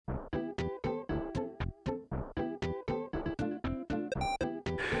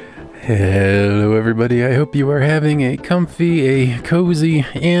Hello everybody, I hope you are having a comfy, a cozy,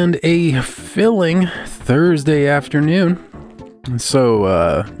 and a filling Thursday afternoon.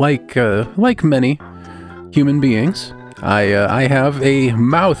 So, like many human beings, I have a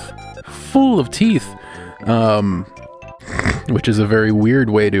mouth full of teeth, which is a very weird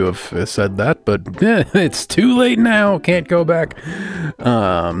way to have said that, but it's too late now, can't go back.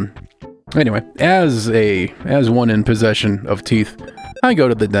 Anyway, as one in possession of teeth, I go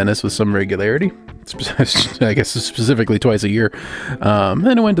to the dentist with some regularity, I guess specifically twice a year, and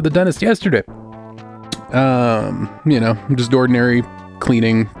I went to the dentist yesterday. You know, just ordinary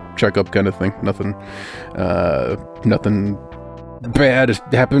cleaning, checkup kind of thing, nothing bad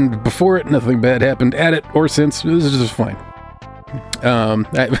happened before it, nothing bad happened at it or since, this is just fine.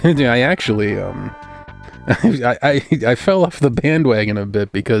 I actually, I fell off the bandwagon a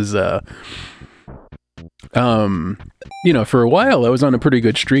bit because, you know, for a while I was on a pretty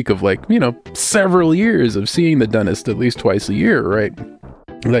good streak of, like, you know, several years of seeing the dentist at least twice a year, right?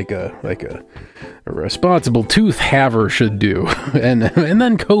 Like a responsible tooth haver should do. And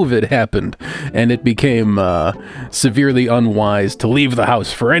then COVID happened, and it became severely unwise to leave the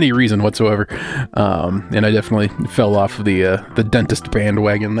house for any reason whatsoever. And I definitely fell off the dentist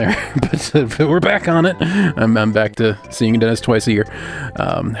bandwagon there. But we're back on it. I'm back to seeing a dentist twice a year.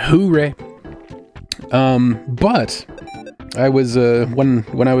 Hooray! But I was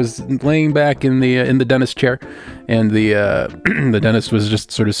when I was laying back in the dentist chair, and the the dentist was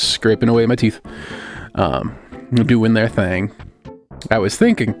just sort of scraping away at my teeth, doing their thing. I was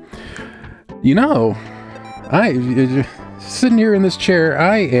thinking, you know, sitting here in this chair,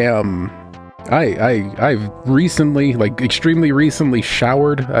 I've recently, like extremely recently,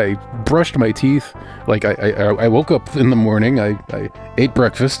 showered. I brushed my teeth. Like I woke up in the morning. I ate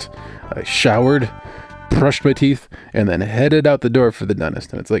breakfast. I showered, brushed my teeth, and then headed out the door for the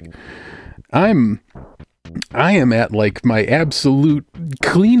dentist. And it's like, I am at, like, my absolute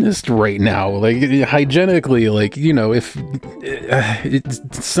cleanest right now, like, hygienically. Like, you know, if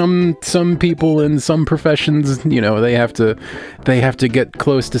some people in some professions, you know, they have to get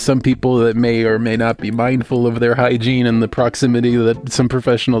close to some people that may or may not be mindful of their hygiene and the proximity that some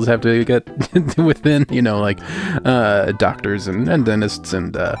professionals have to get within, you know, like doctors and dentists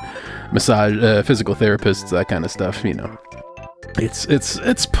and massage physical therapists, that kind of stuff, you know.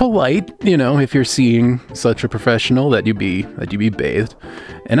 It's polite, you know, if you're seeing such a professional, that you be bathed.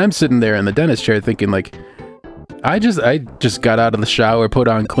 And I'm sitting there in the dentist chair thinking, like, I just got out of the shower, put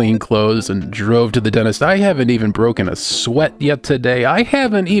on clean clothes, and drove to the dentist. I haven't even broken a sweat yet today. I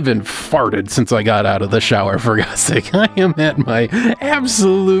haven't even farted since I got out of the shower, for God's sake. I am at my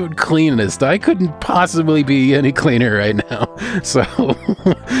absolute cleanest. I couldn't possibly be any cleaner right now. So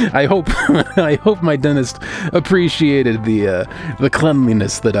I hope my dentist appreciated the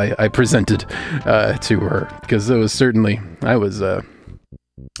cleanliness that I presented to her, because it was certainly, that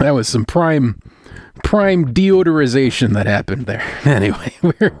was some prime deodorization that happened there. Anyway,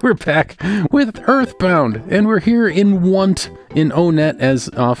 we're back with Earthbound, and we're here in ONET, as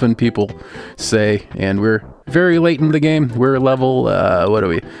often people say, and we're very late in the game. We're level what are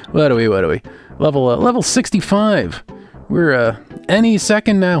we? Level 65. We're any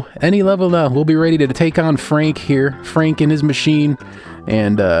second now, any level now. We'll be ready to take on Frank here, Frank and his machine,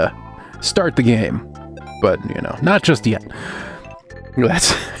 and start the game. But, you know, not just yet.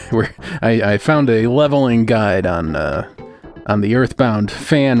 That's where I found a leveling guide on the Earthbound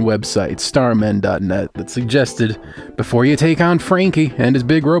fan website, starmen.net, that suggested before you take on Frankie and his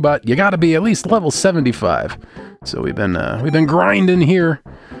big robot, you gotta be at least level 75. So we've been grinding here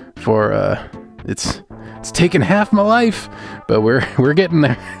for it's taken half my life, but we're getting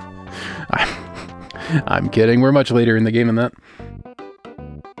there. I'm kidding. We're much later in the game than that.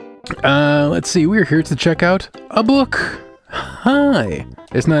 Let's see. We're here to check out a book. Hi.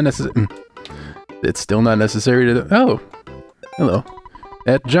 It's not necessary. It's still not necessary to. Oh, hello.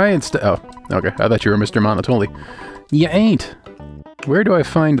 At Giant oh, okay. I thought you were Mr. Monotoli. You ain't. Where do I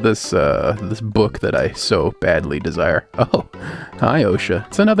find this this book that I so badly desire? Oh, hi, Osha.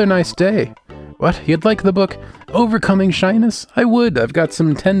 It's another nice day. What? You'd like the book Overcoming Shyness? I would. I've got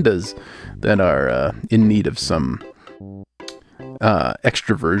some tendas that are in need of some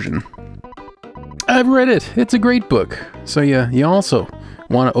extroversion. I've read it. It's a great book. So you also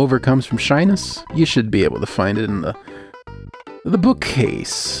want to overcome some shyness? You should be able to find it in the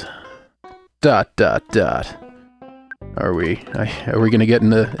bookcase. ... Are we gonna get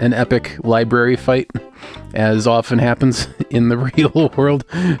into an epic library fight, as often happens in the real world?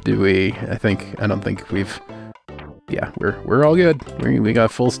 Do we? I don't think we've. Yeah, we're all good. We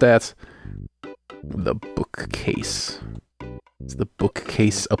got full stats. The bookcase. It's the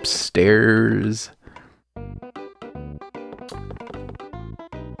bookcase upstairs.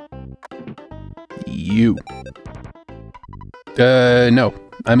 You. No.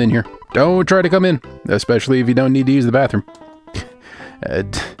 I'm in here. Don't try to come in. Especially if you don't need to use the bathroom.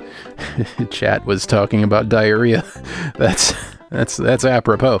 Chat was talking about diarrhea. That's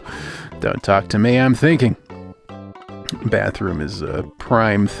apropos. Don't talk to me, I'm thinking. Bathroom is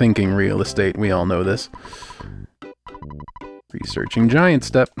prime thinking real estate. We all know this. Researching giant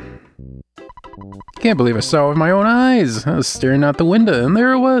step. Can't believe I saw it with my own eyes. I was staring out the window, and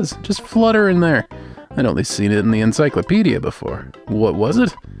there it was, just fluttering there. I'd only seen it in the encyclopedia before. What was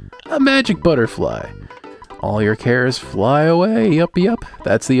it? A magic butterfly. All your cares fly away, yup yup.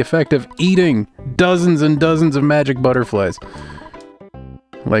 That's the effect of eating dozens and dozens of magic butterflies.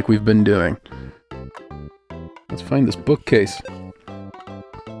 Like we've been doing. Let's find this bookcase.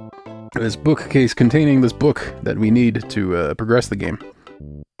 This bookcase containing this book that we need to progress the game.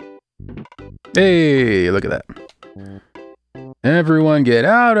 Hey, look at that. Everyone get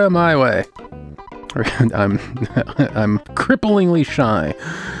out of my way. I'm cripplingly shy.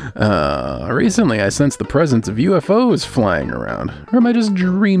 Recently I sensed the presence of UFOs flying around. Or am I just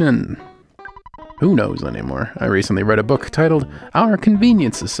dreaming? Who knows anymore? I recently read a book titled Our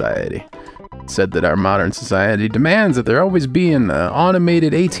Convenience Society. It said that our modern society demands that there always be an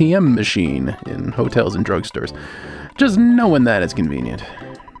automated ATM machine in hotels and drugstores. Just knowing that is convenient.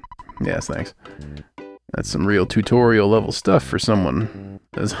 Yes, thanks. That's some real tutorial level stuff for someone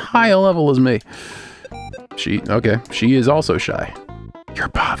as high a level as me. Okay, she is also shy. You're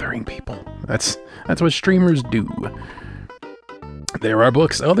bothering people. That's what streamers do. There are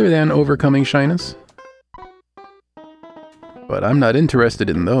books other than Overcoming Shyness. But I'm not interested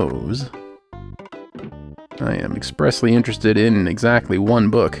in those. I am expressly interested in exactly one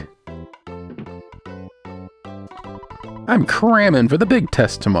book. I'm cramming for the big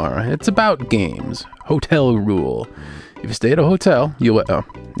test tomorrow. It's about games. Hotel rule. If you stay at a hotel, you'll... Oh,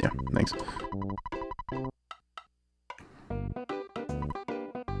 yeah, thanks.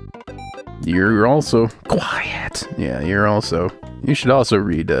 You're also... Quiet! Yeah, you should also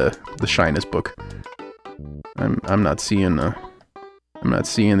read the Shyness book. I'm not seeing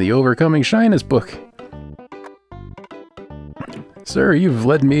the Overcoming Shyness book. Sir, you've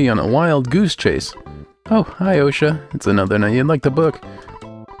led me on a wild goose chase. Oh, hi, Osha. It's another night you'd like the book.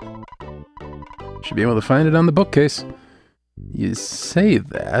 Should be able to find it on the bookcase. You say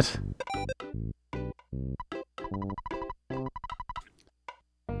that.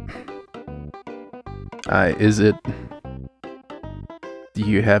 Is it... Do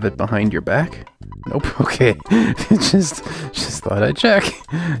you have it behind your back? Nope, okay. just thought I'd check.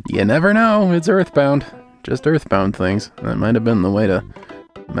 You never know, it's Earthbound. Just Earthbound things. That might have been the way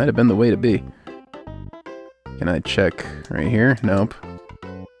to be. Can I check right here? Nope.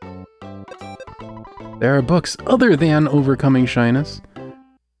 There are books other than Overcoming Shyness.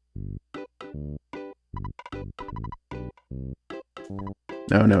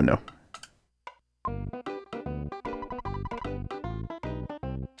 No.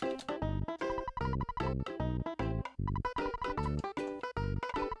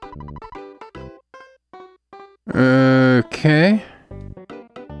 Okay.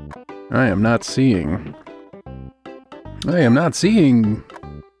 I am not seeing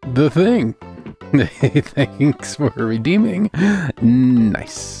the thing. Thanks for redeeming.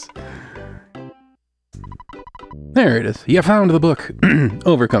 Nice. There it is. You found the book.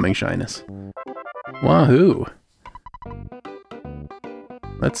 Overcoming Shyness. Wahoo.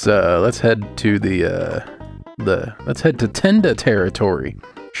 Let's head to let's head to Tenda territory,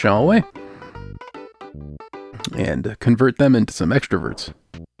 shall we? And convert them into some extroverts.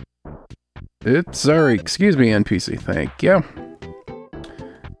 Sorry, excuse me, NPC. Thank you.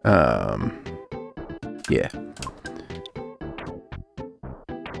 Yeah.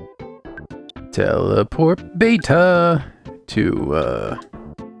 Teleport beta to,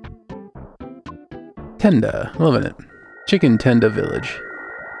 Tenda. Loving it. Chicken Tenda Village.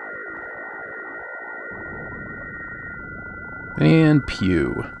 And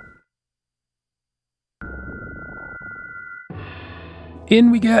pew.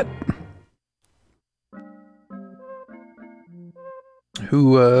 In we get.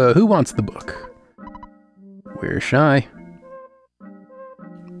 Who wants the book? We're shy.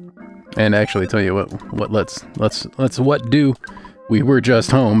 And actually, tell you what let's what do. We were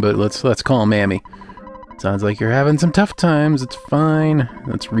just home, but let's call Mammy. Sounds like you're having some tough times. It's fine.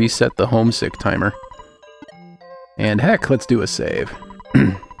 Let's reset the homesick timer. And heck, let's do a save.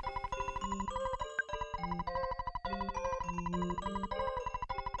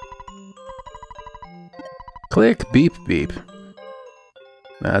 Click, beep, beep.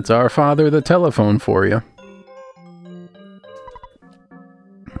 That's our father, the telephone, for you.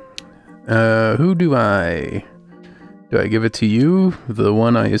 Who do I... Do I give it to you? The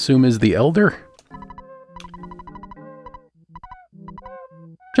one I assume is the elder?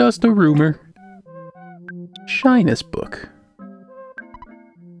 Just a rumor. Shyness book.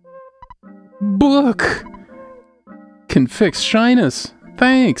 Book! Can fix shyness.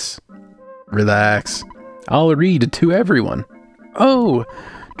 Thanks. Relax. I'll read to everyone. Oh,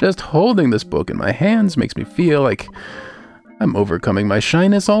 just holding this book in my hands makes me feel like I'm overcoming my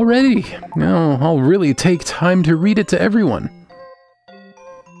shyness already. Now, I'll really take time to read it to everyone.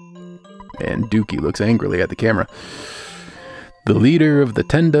 And Dookie looks angrily at the camera. The leader of the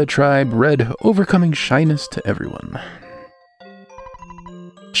Tenda tribe read Overcoming Shyness to everyone.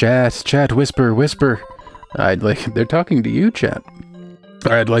 Chat, chat, whisper, whisper. They're talking to you, chat.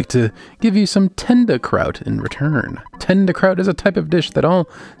 I'd like to give you some Tenda kraut in return. Tenda kraut is a type of dish that all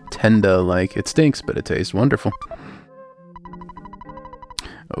Tenda like. It stinks, but it tastes wonderful.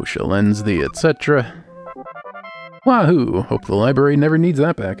 OSHA lends the etc. Wahoo! Hope the library never needs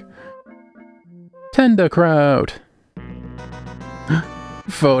that back. Tenda kraut.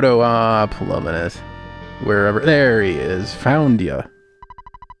 Photo op, loving it. Wherever, there he is, found ya.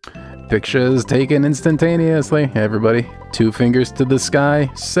 Pictures taken instantaneously, everybody. 2 fingers to the sky,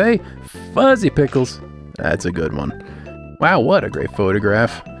 say fuzzy pickles. That's a good one. Wow, what a great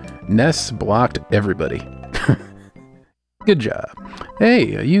photograph. Ness blocked everybody. Good job.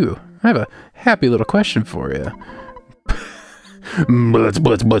 Hey, you, I have a happy little question for you. But.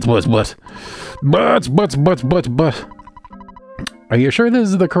 Are you sure this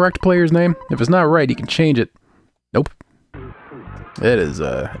is the correct player's name? If it's not right, you can change it. Nope. It is,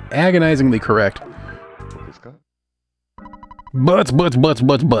 agonizingly correct.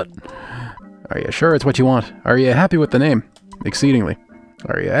 But. Are you sure it's what you want? Are you happy with the name? Exceedingly.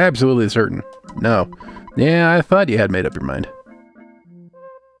 Are you absolutely certain? No. Yeah, I thought you had made up your mind.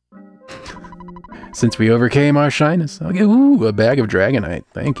 Since we overcame our shyness, I'll give a bag of Dragonite.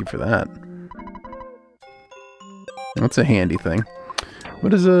 Thank you for that. That's a handy thing. What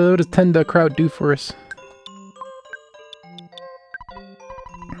does Tenda kraut do for us?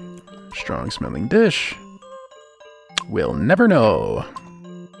 Strong smelling dish. We'll never know.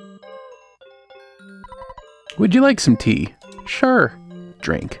 Would you like some tea? Sure.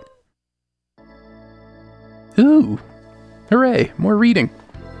 Drink. Ooh. Hooray, more reading.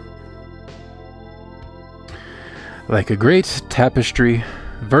 Like a great tapestry,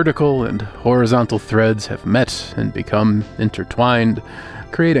 vertical and horizontal threads have met and become intertwined,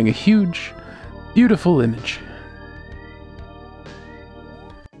 creating a huge, beautiful image.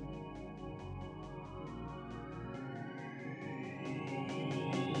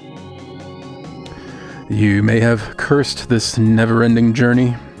 You may have cursed this never-ending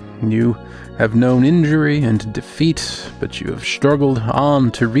journey. You have known injury and defeat, but you have struggled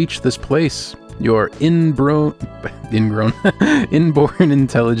on to reach this place. Your inborn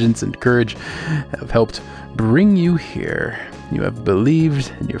intelligence and courage have helped bring you here. You have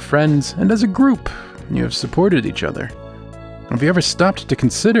believed in your friends, and as a group, you have supported each other. Have you ever stopped to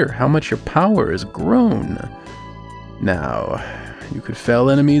consider how much your power has grown? Now, you could fell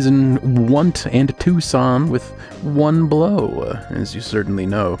enemies in Want and Tucson with one blow. As you certainly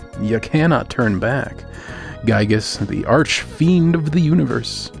know, you cannot turn back. Gygas, the arch-fiend of the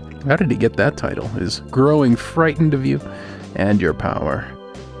universe, how did he get that title, is growing frightened of you and your power.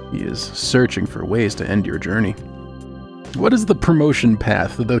 He is searching for ways to end your journey. What does the promotion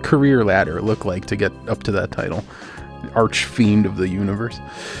path, the career ladder, look like to get up to that title? The arch-fiend of the universe.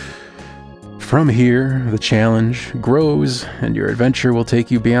 From here, the challenge grows, and your adventure will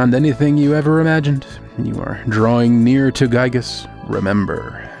take you beyond anything you ever imagined. You are drawing near to Gygas.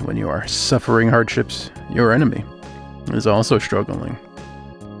 Remember, when you are suffering hardships, your enemy is also struggling.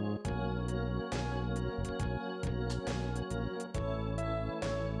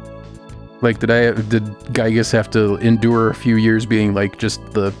 Like, did Gygas have to endure a few years being, like, just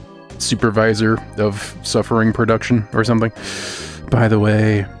the supervisor of suffering production or something? By the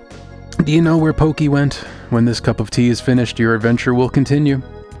way, do you know where Pokey went? When this cup of tea is finished, your adventure will continue.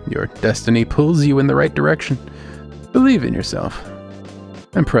 Your destiny pulls you in the right direction. Believe in yourself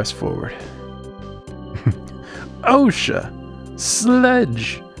and press forward. OSHA,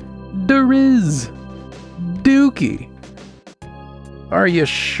 Sledge, Deriz, Dookie. Are you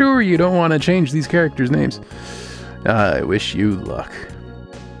sure you don't want to change these characters' names? I wish you luck.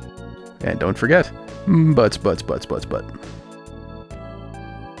 And don't forget, butts.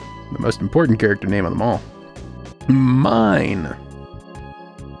 The most important character name of them all. Mine.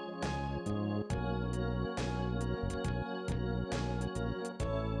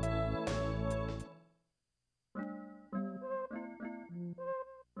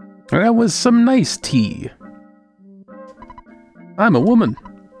 That was some nice tea. I'm a woman.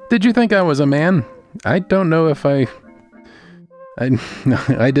 Did you think I was a man? I don't know if I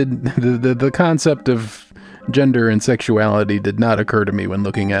did. The concept of gender and sexuality did not occur to me when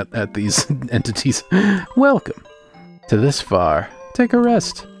looking at these entities. Welcome to this far. Take a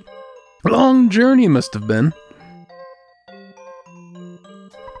rest. Long journey must have been.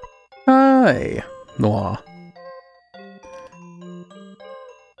 Hi. Aw.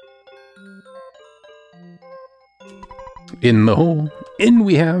 In the hole. In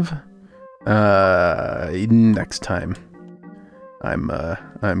we have. Next time.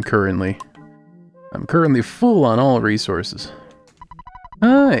 I'm currently full on all resources.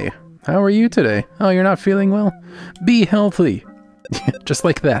 Hi. How are you today? Oh, you're not feeling well? Be healthy. Just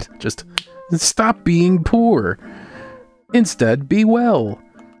like that. Just stop being poor. Instead, be well.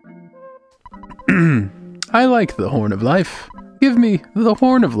 I like the Horn of Life. Give me the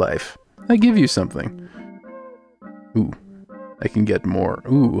Horn of Life. I give you something. Ooh. I can get more.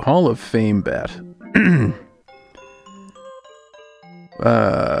 Ooh, Hall of Fame bat.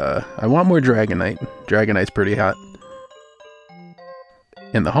 I want more Dragonite. Dragonite's pretty hot.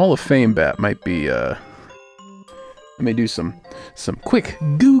 And the Hall of Fame bat might be, let me do some quick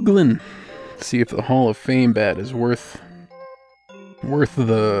Googling. See if the Hall of Fame bat is worth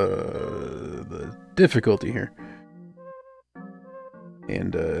the difficulty here.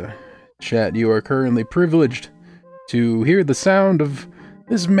 And, chat, you are currently privileged to hear the sound of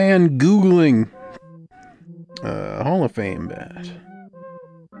this man Googling Hall of Fame bat.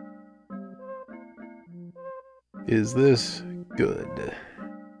 Is this good?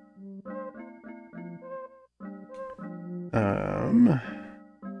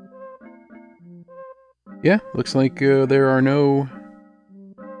 Yeah, looks like there are no...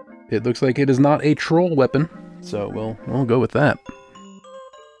 It looks like it is not a troll weapon, so we'll go with that.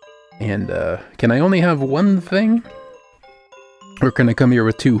 And, can I only have one thing? Or can I come here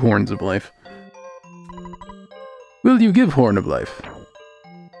with 2 Horns of Life? Will you give Horn of Life?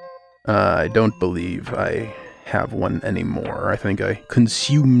 I don't believe I have one anymore. I think I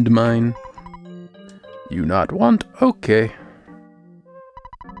consumed mine. You not want? Okay.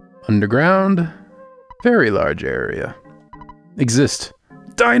 Underground. Very large area. Exist.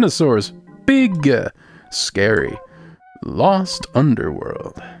 Dinosaurs. Big. Scary. Lost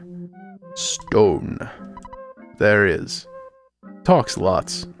underworld. Stone. There is. Talks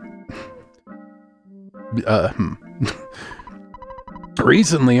lots.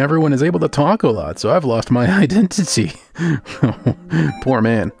 Recently, everyone is able to talk a lot, so I've lost my identity. Poor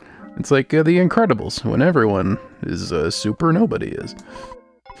man. It's like The Incredibles, when everyone is super, nobody is.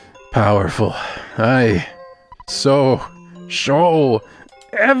 Powerful. So show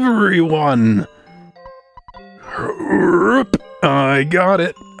everyone. I got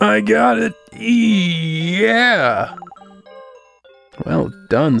it. I got it. Yeah. Well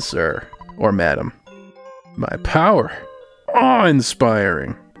done, sir. Or madam. My power.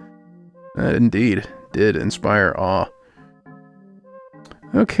 Awe-inspiring. That indeed did inspire awe.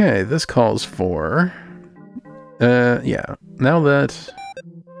 Okay, this calls for... yeah. Now that...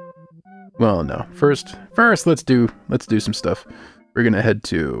 Well, no. First, let's do some stuff. We're gonna head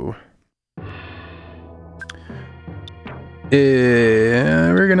to...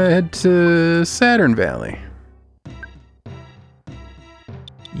 we're gonna head to Saturn Valley.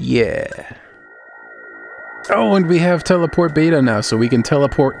 Yeah. Oh, and we have teleport beta now, so we can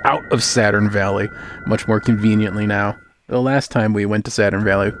teleport out of Saturn Valley much more conveniently now. The last time we went to Saturn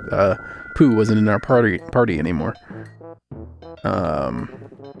Valley, Pooh wasn't in our party anymore.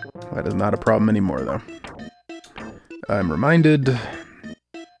 That is not a problem anymore, though. I'm reminded...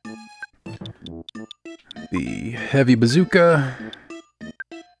 The heavy bazooka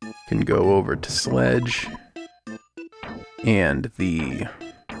can go over to Sledge. And the...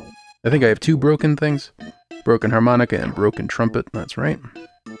 I think I have 2 broken things. Broken harmonica and broken trumpet, that's right.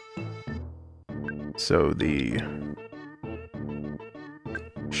 So the...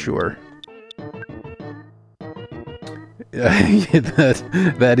 Sure.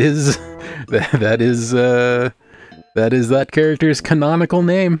 that is that character's canonical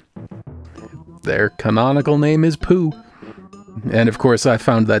name. Their canonical name is Pooh. And of course I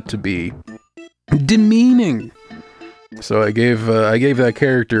found that to be demeaning. So I gave that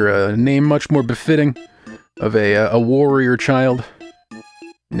character a name much more befitting of a warrior child.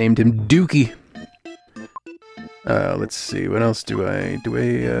 Named him Dookie. Let's see, what else do I...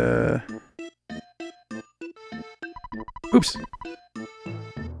 Oops!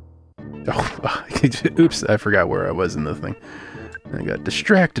 Oh, oops, I forgot where I was in the thing. I got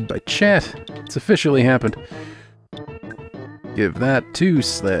distracted by chat. It's officially happened. Give that to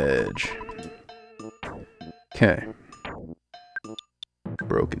Sledge. Okay.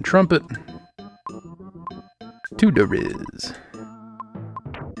 Broken trumpet. To the Riz.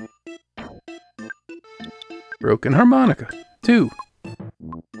 Broken harmonica. To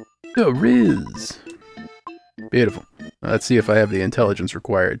the Riz. Beautiful. Let's see if I have the intelligence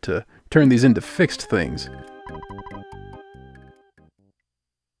required to turn these into fixed things.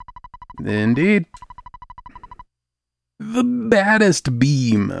 Indeed. The baddest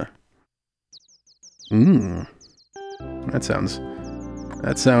beam. That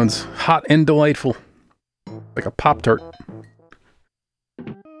sounds hot and delightful. Like a Pop-Tart.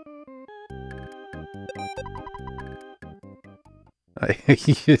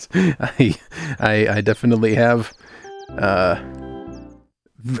 I definitely have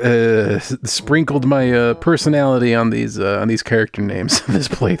sprinkled my personality on these character names this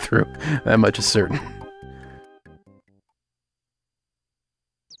playthrough. That much is certain.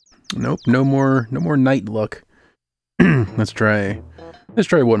 Nope, no more night luck. Let's try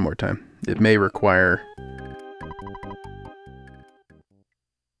one more time. It may require.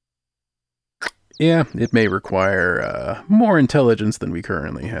 Yeah, it may require more intelligence than we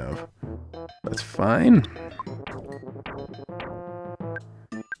currently have. That's fine.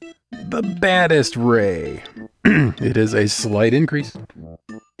 The baddest ray. It is a slight increase.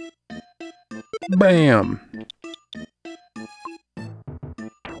 Bam!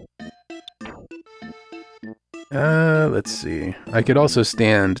 Let's see. I could also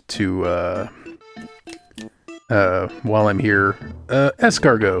stand to, while I'm here,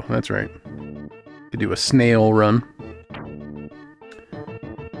 escargot, that's right. Could do a snail run.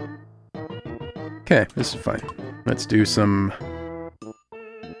 Okay, this is fine. Let's do some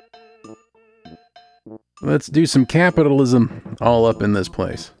capitalism all up in this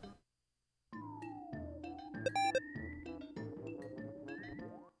place.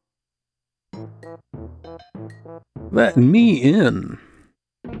 Let me in.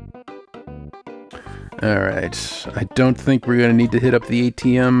 Alright, I don't think we're gonna need to hit up the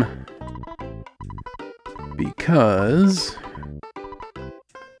ATM because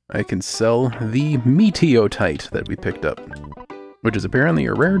I can sell the meteotite that we picked up, which is apparently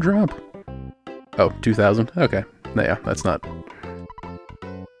a rare drop. Oh, 2,000? Okay. Yeah, that's not...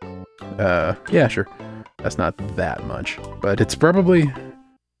 yeah, sure. That's not that much, but it's probably...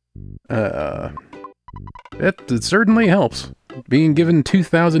 It certainly helps. Being given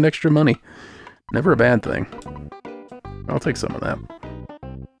 2,000 extra money. Never a bad thing. I'll take some of that.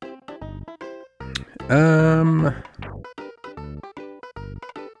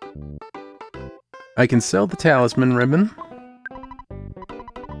 I can sell the talisman ribbon.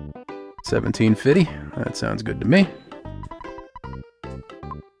 1750. That sounds good to me.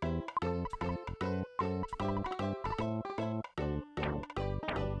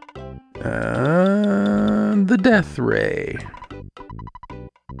 The death ray.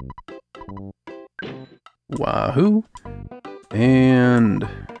 Wahoo. And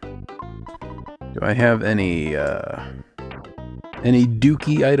do I have any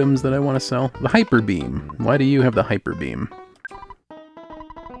dookie items that I want to sell? The hyper beam. Why do you have the hyper beam?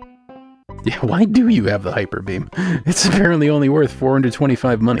 Yeah, why do you have the hyper beam? It's apparently only worth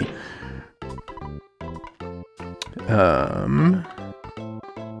 425 money. Yeah,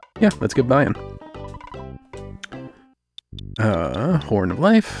 let's get buying. Horn of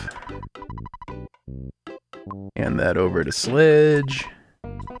Life. Hand that over to Sledge.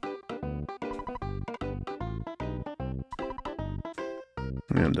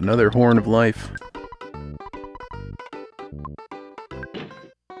 And another Horn of Life.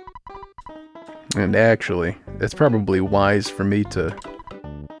 And actually, it's probably wise for me to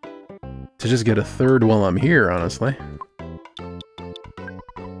just get a third while I'm here, honestly.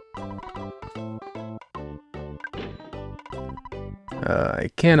 I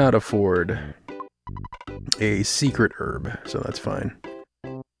cannot afford a secret herb, so that's fine.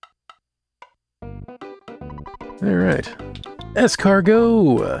 Alright.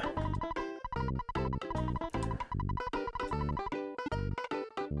 Escargot!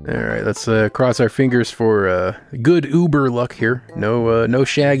 Alright, let's cross our fingers for good Uber luck here. No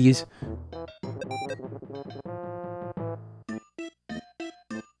shaggies.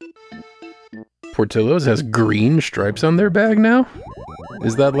 Portillo's has green stripes on their bag now?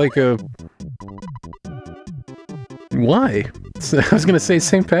 Is that like a... Why? I was gonna say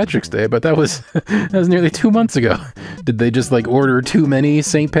St. Patrick's Day, but that was nearly 2 months ago. Did they just like order too many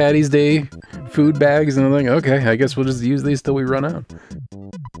St. Patty's Day food bags and they're like, okay, I guess we'll just use these till we run out.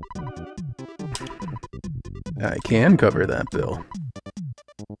 I can cover that bill.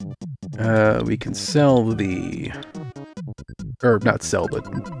 We can sell the or not sell, but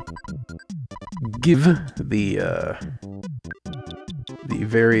give the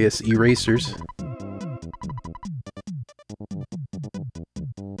various erasers.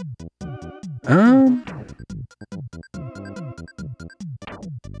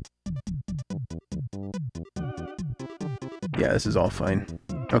 Yeah, this is all fine.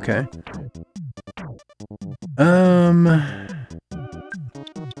 Okay.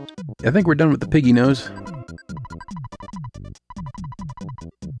 I think we're done with the piggy nose.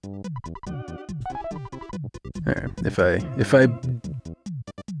 Alright, if I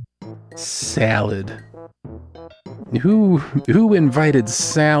salad. Who invited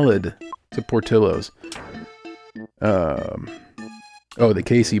salad to Portillo's? Oh, the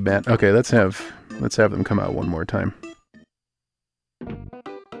Casey bat. Okay, let's have them come out one more time.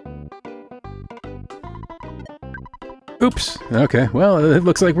 Oops. Okay. Well, it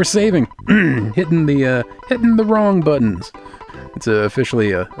looks like we're saving. hitting the wrong buttons. It's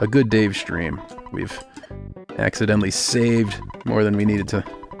officially a good Dave stream. We've accidentally saved more than we needed to.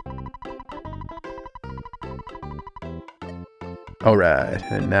 Alright,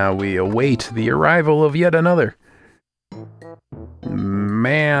 and now we await the arrival of yet another.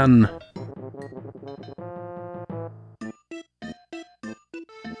 Man.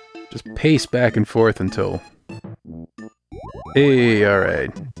 Just pace back and forth until... Hey, alright.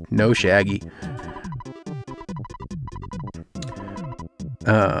 No Shaggy.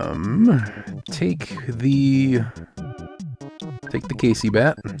 Take the Casey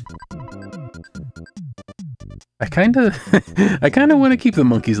bat. I kinda want to keep the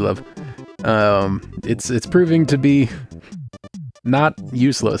monkey's love. It's proving to be not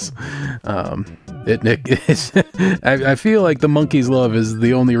useless. I feel like the monkey's love is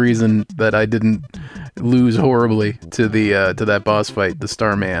the only reason that I didn't lose horribly to that boss fight, the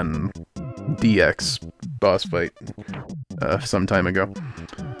Starman DX boss fight, some time ago.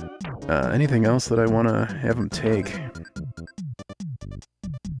 Anything else that I want to have him take?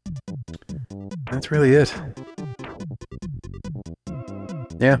 That's really it.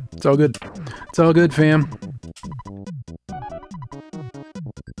 Yeah, it's all good. It's all good, fam.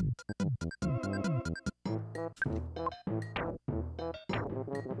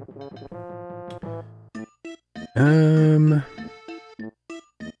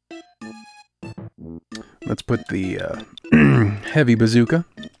 Let's put the heavy bazooka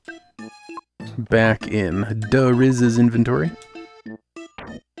back in Riz's inventory.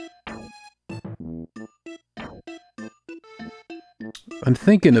 I'm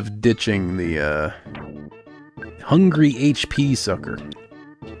thinking of ditching the hungry HP sucker,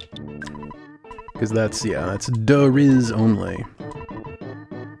 because that's Riz only.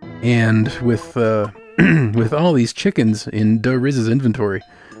 And with with all these chickens in Riz's inventory,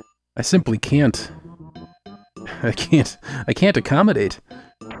 I simply can't. I can't accommodate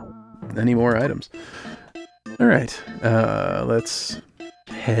any more items. All right, let's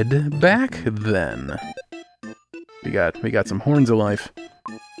head back then. We got some horns of life.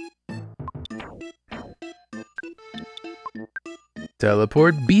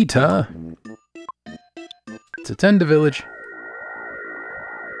 Teleport Beta to Tenda Village.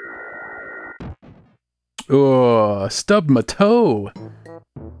 Oh, stubbed my toe.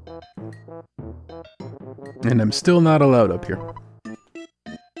 And I'm still not allowed up here.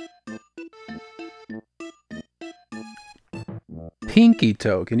 Pinky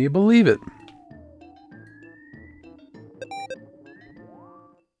toe, can you believe it?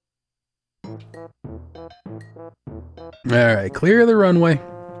 Alright, clear the runway.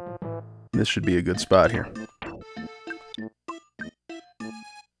 This should be a good spot here.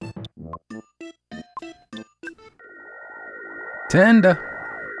 Tenda.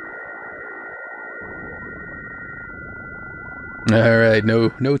 Alright,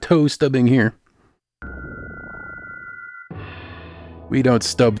 no toe stubbing here. We don't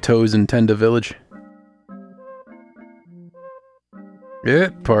stub toes in Tenda Village. Yeah,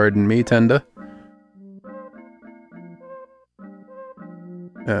 pardon me, Tenda.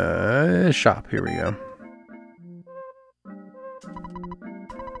 Shop, here we go.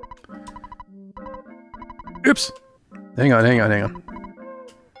 Oops! Hang on.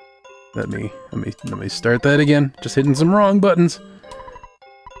 Let me start that again. Just hitting some wrong buttons.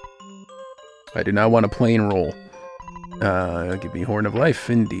 I do not want a plain roll. Give me Horn of Life,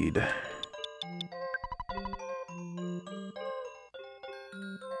 indeed.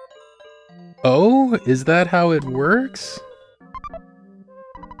 Oh, is that how it works?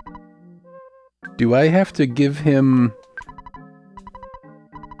 Do I have to give him...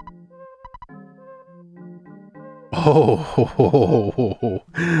 Oh,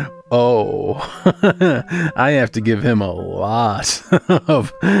 oh, I have to give him a lot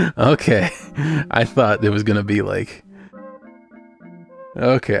of, okay, I thought it was gonna be like,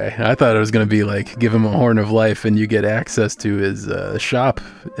 okay, I thought it was gonna be like, give him a Horn of Life and you get access to his shop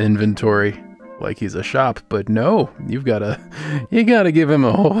inventory, like he's a shop, but no, you gotta give him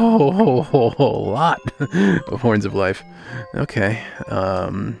a whole lot of Horns of Life. Okay,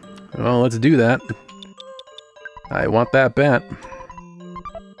 well, let's do that. I want that bat.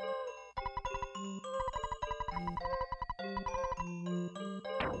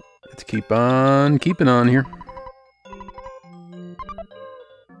 Let's keep on keeping on here.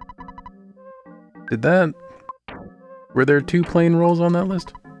 Did that... Were there 2 plain rolls on that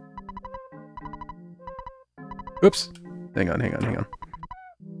list? Oops. Hang on.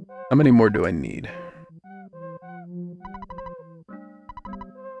 How many more do I need?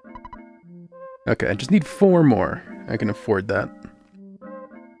 Okay, I just need 4 more. I can afford that.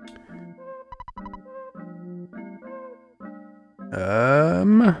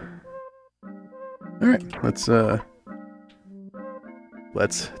 Alright, let's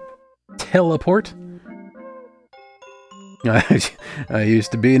teleport. I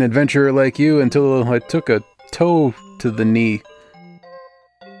used to be an adventurer like you until I took a toe to the knee.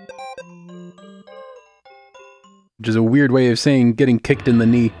 Which is a weird way of saying getting kicked in the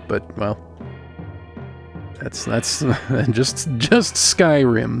knee, but, well... That's just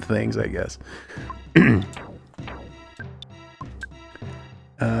Skyrim things, I guess.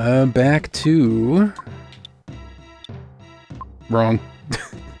 Back to... Wrong.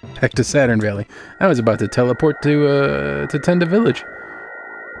 Back to Saturn Valley. I was about to teleport to Tenda Village.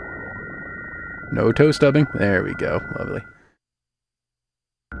 No toe stubbing. There we go. Lovely.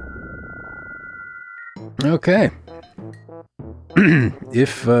 Okay.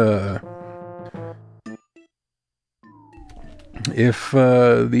 If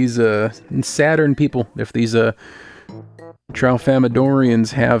these Saturn people, if these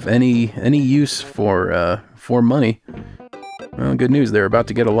Tralfamadorians have any use for money, well, good news, they're about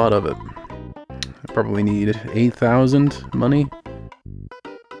to get a lot of it. I probably need 8,000 money.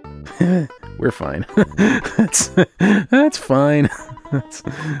 We're fine. that's fine. That's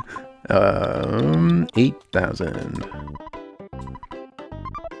 8,000.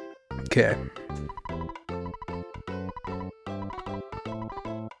 Okay.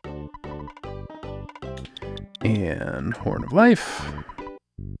 And Horn of Life.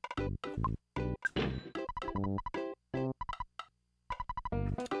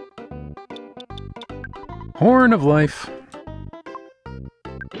 Horn of Life.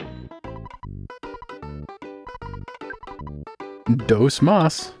 Dos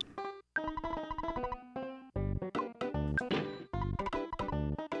Mas.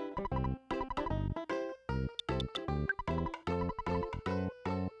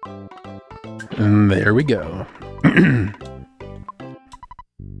 And there we go.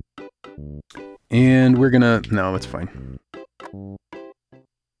 And we're gonna... No, it's fine.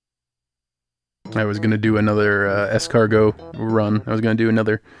 I was gonna do another escargot run. I was gonna do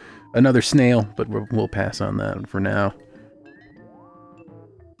another snail, but we'll pass on that for now.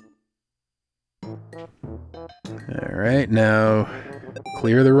 Alright, now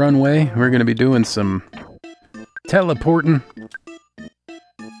clear the runway. We're gonna be doing some teleporting.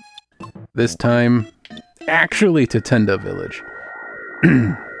 This time, actually to Tenda Village.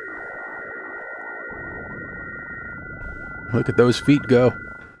 Look at those feet go.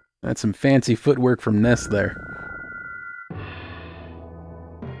 That's some fancy footwork from Ness there.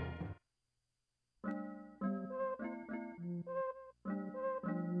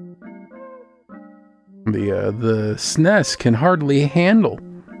 The SNES can hardly handle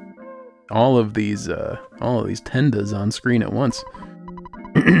all of these tendas on screen at once.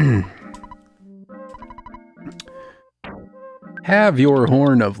 Have your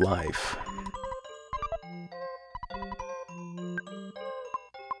Horn of Life.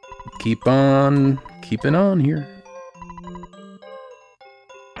 Keep on keeping on here.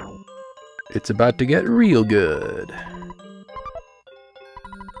 It's about to get real good.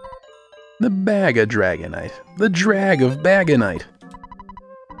 The bag of Dragonite. The drag of Bagonite.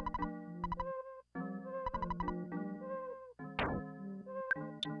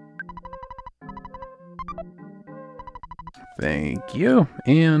 Thank you,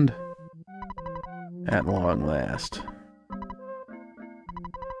 and at long last.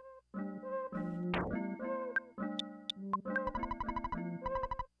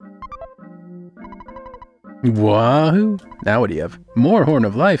 Wahoo! Now what do you have? More Horn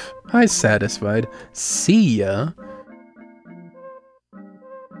of Life. I'm satisfied. See ya.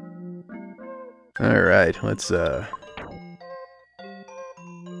 Alright, let's,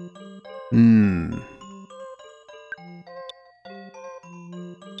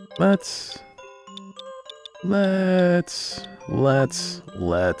 Let's...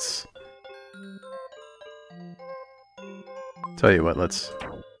 Tell you what, let's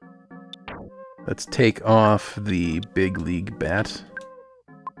take off the Big League bat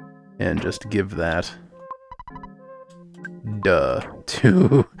and just give that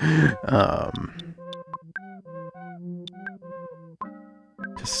to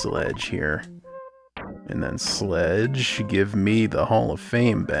Sledge here. And then Sledge, give me the Hall of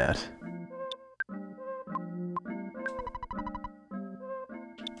Fame bat.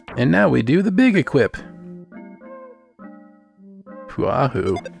 And now we do the big equip.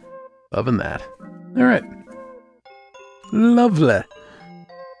 Wahoo. Loving that. Alright. Lovely.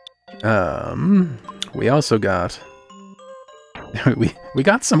 We also got... we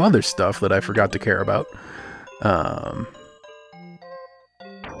got some other stuff that I forgot to care about.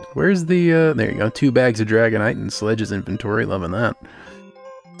 Where's the, there you go, 2 bags of Dragonite in Sledge's inventory, loving that.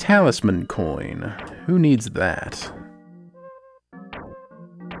 Talisman coin. Who needs that?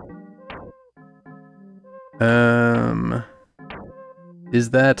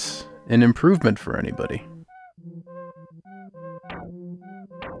 Is that an improvement for anybody?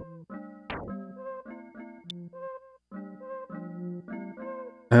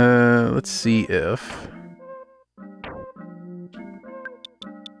 Let's see if...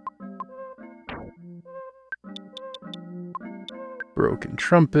 Broken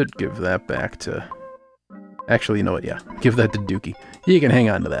Trumpet, give that back to... Actually, you know what, yeah. Give that to Dookie. You can hang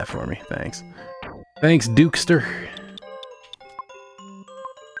on to that for me, thanks. Thanks, Dukester.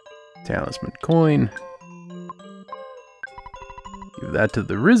 Talisman coin. Give that to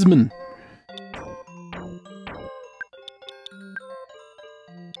the Risman.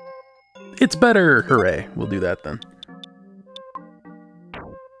 It's better! Hooray. We'll do that then.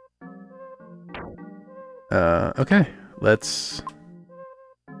 Okay. Let's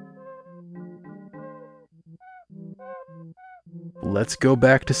go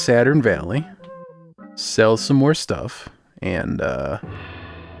back to Saturn Valley. Sell some more stuff. And,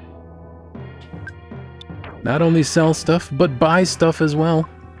 not only sell stuff, but buy stuff as well.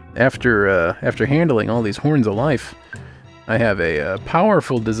 After handling all these horns of life, I have a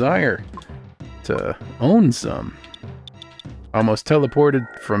powerful desire to own some. Almost teleported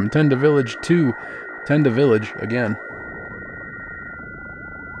from Tenda Village to Tenda Village again.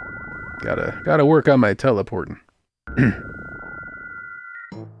 Gotta work on my teleporting.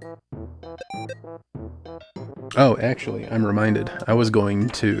 Oh, actually, I'm reminded. I was going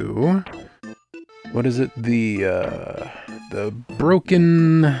to... What is it? The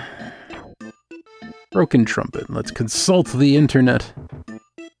broken trumpet. Let's consult the internet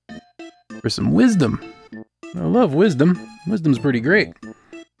for some wisdom. I love wisdom. Wisdom's pretty great.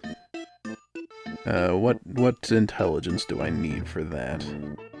 What intelligence do I need for that?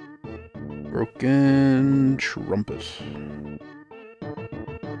 Broken trumpet.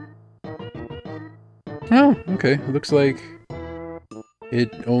 Oh, okay. Looks like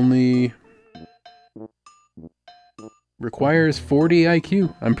it only requires 40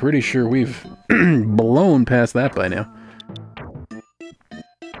 IQ. I'm pretty sure we've blown past that by now.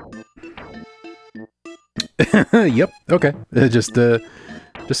 Yep, okay. Just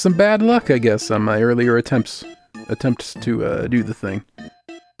some bad luck, I guess, on my earlier attempts to do the thing.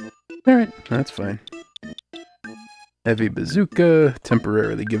 Alright, that's fine. Heavy bazooka,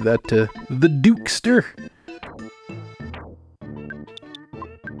 temporarily give that to the Dukester.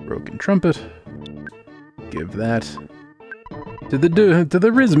 Broken trumpet, give that to the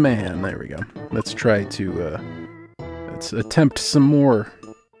Rizman. There we go. Let's try to let's attempt some more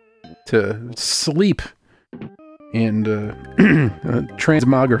to sleep and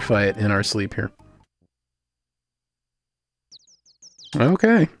transmogrify it in our sleep here.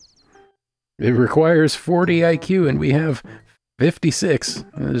 Okay. It requires 40 IQ, and we have 56.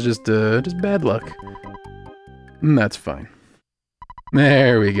 It's just bad luck. And that's fine.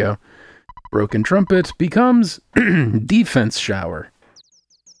 There we go. Broken trumpet becomes defense shower.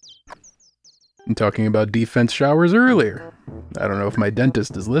 I'm talking about defense showers earlier. I don't know if my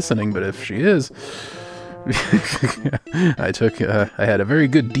dentist is listening, but if she is, I had a very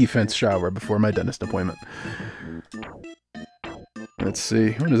good defense shower before my dentist appointment. Let's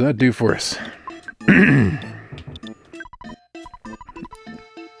see, what does that do for us?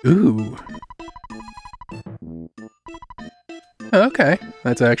 Ooh. Okay,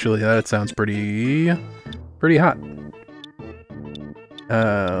 that sounds pretty hot.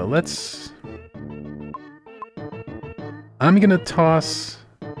 I'm gonna toss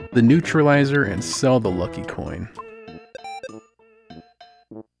the neutralizer and sell the lucky coin.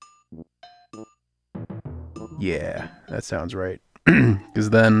 Yeah, that sounds right.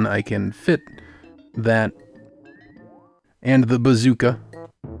 Because then I can fit that and the bazooka.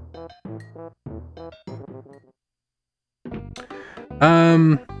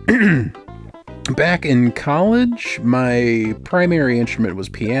 Back in college, my primary instrument was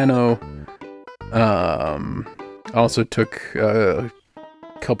piano. Also took a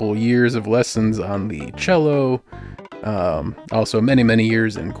couple years of lessons on the cello. Also many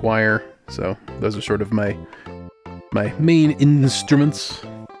years in choir. So those are sort of my main instruments.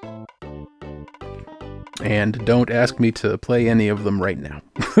 And don't ask me to play any of them right now.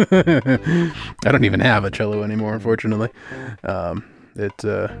 I don't even have a cello anymore, unfortunately. It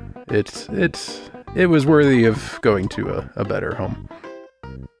was worthy of going to a better home.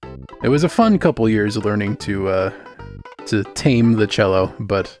 It was a fun couple years learning to tame the cello,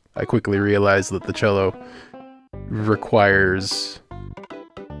 but I quickly realized that the cello requires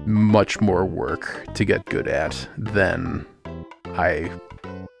much more work to get good at than I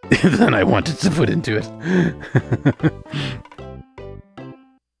wanted to put into it.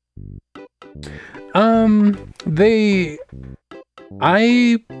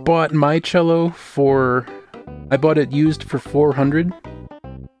 I bought my cello I bought it used for $400.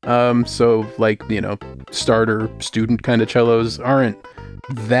 So like, you know, starter student kind of cellos aren't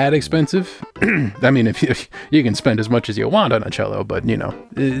that expensive. I mean, if you can spend as much as you want on a cello, but you know,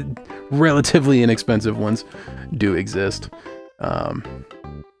 relatively inexpensive ones do exist.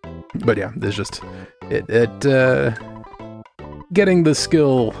 But yeah, there's just getting the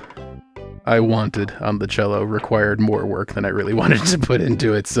skill I wanted on the cello required more work than I really wanted to put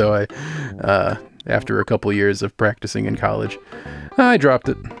into it. So I, after a couple years of practicing in college, I dropped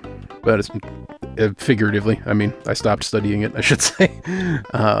it. But it's figuratively, I mean, I stopped studying it, I should say.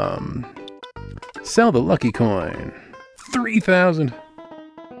 Sell the lucky coin. 3,000.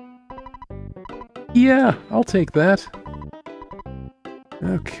 Yeah, I'll take that.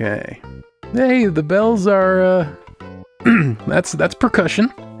 Okay. Hey, the bells are, that's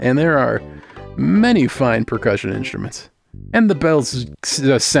percussion, and there are many fine percussion instruments. And the bells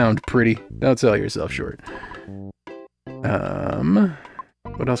sound pretty. Don't sell yourself short.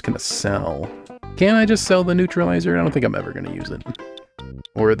 What else can I sell? Can I just sell the neutralizer? I don't think I'm ever going to use it.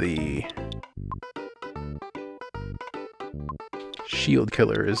 Or the shield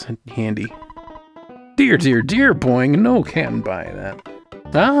killer is handy. Dear, boing. No, can't buy that.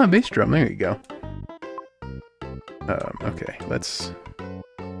 Ah, bass drum. There you go. Okay, let's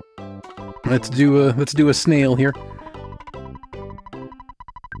do a snail here.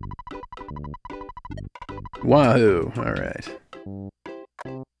 Wahoo! All right.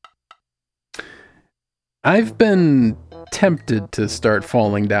 I've been tempted to start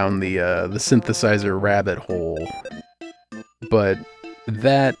falling down the synthesizer rabbit hole, but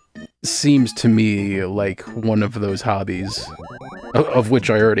that seems to me like one of those hobbies, of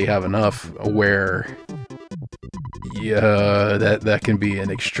which I already have enough, where yeah, that can be an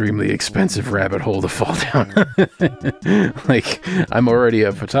extremely expensive rabbit hole to fall down. Like, I'm already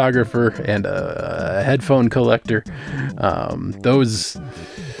a photographer and a headphone collector.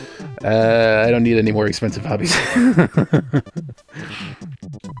 I don't need any more expensive hobbies.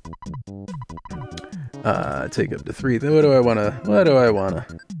 Take up to 3. What do I wanna?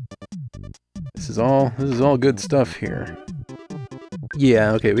 This is all good stuff here.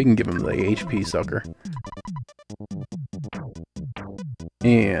 Yeah, okay, we can give him the HP sucker.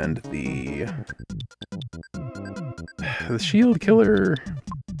 And the shield killer.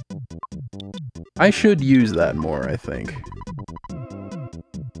 I should use that more, I think.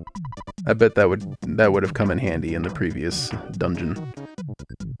 I bet that would have come in handy in the previous dungeon,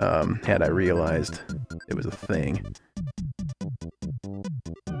 had I realized it was a thing.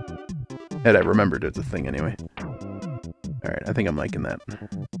 Had I remembered it's a thing anyway. Alright, I think I'm liking that.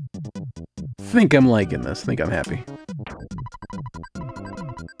 Think I'm liking this. Think I'm happy.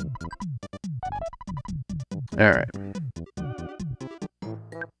 Alright.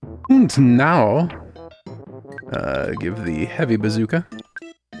 And now, give the heavy bazooka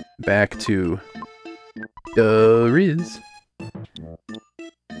back to Riz.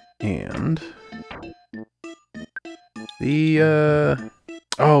 And the,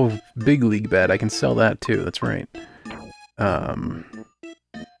 oh, big league bat. I can sell that too. That's right.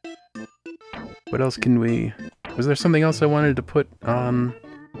 What else can we... Was there something else I wanted to put on...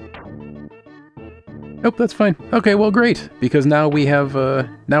 Nope, that's fine. Okay, well, great, because now we have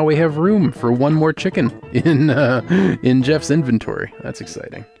room for one more chicken in Jeff's inventory. That's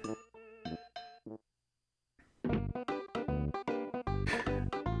exciting.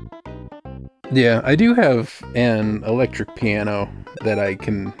 Yeah, I do have an electric piano that I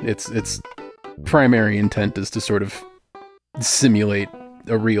can... Its primary intent is to sort of simulate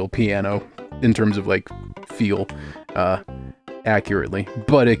a real piano in terms of, like, feel accurately.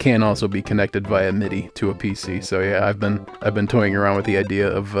 But it can also be connected via MIDI to a PC. So yeah, I've been toying around with the idea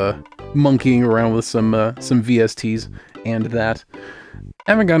of monkeying around with some VSTs and that.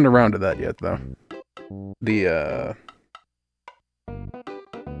 I haven't gotten around to that yet, though. The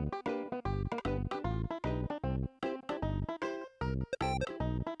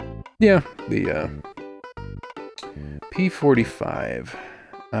yeah, the P45.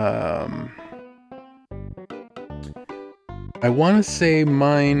 I want to say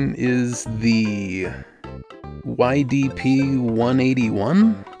mine is the YDP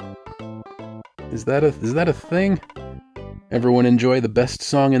 181. Is that a thing? Everyone enjoy the best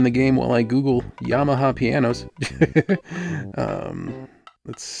song in the game while I Google Yamaha pianos.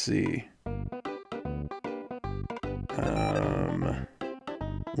 Let's see.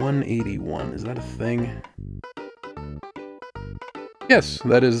 181, is that a thing? Yes,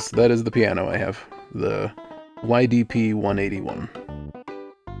 that is the piano I have. The YDP 181.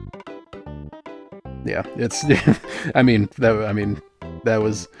 Yeah, it's that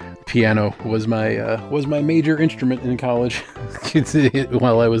was piano was my major instrument in college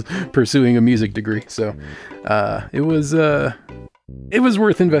while I was pursuing a music degree. So it was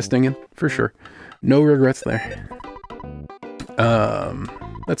worth investing in for sure. No regrets there.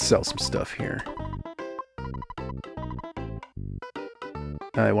 Let's sell some stuff here.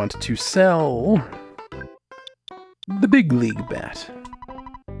 I want to sell the Big League bat.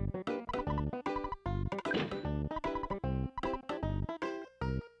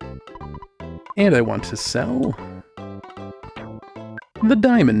 And I want to sell the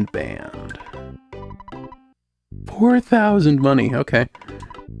Diamond Band. 4,000 money, okay.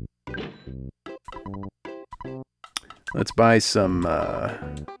 Let's buy some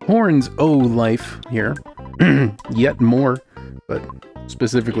Horns O Life here. Yet more, but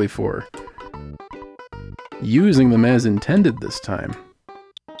specifically for using them as intended this time.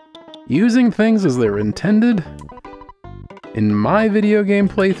 Using things as they're intended in my video game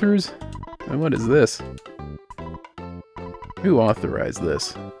playthroughs? And what is this? Who authorized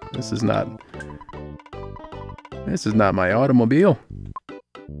this? This is not my automobile.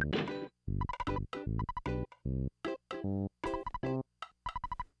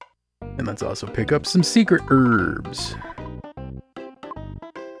 And let's also pick up some secret herbs.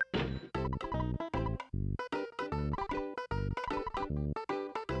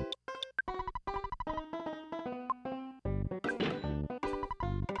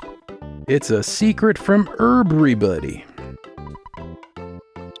 It's a secret from Herbrybody.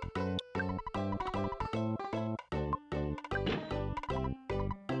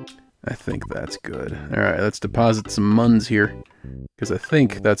 I think that's good. Alright, let's deposit some muns here. Because I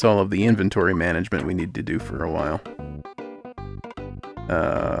think that's all of the inventory management we need to do for a while.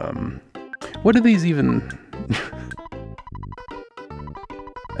 What do these even...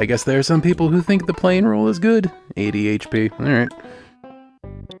 I guess there are some people who think the plain roll is good. 80 HP. Alright.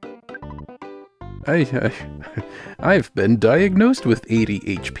 I've been diagnosed with 80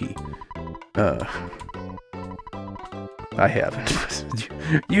 HP. I haven't.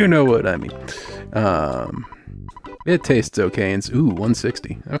 You know what I mean. It tastes okay, and ooh,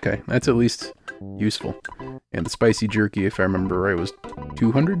 160. Okay, that's at least useful. And the spicy jerky, if I remember right, was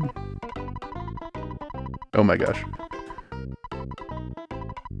 200? Oh my gosh.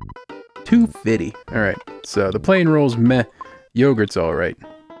 250. Alright, so the plain roll's meh. Yogurt's alright.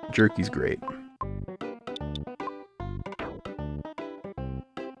 Jerky's great.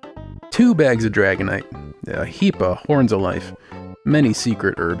 2 bags of Dragonite. A heap of Horns of Life. Many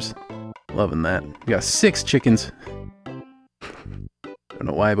secret herbs. Loving that. We got 6 chickens. Don't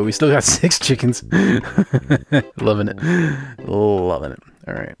know why, but we still got 6 chickens. Loving it. Loving it.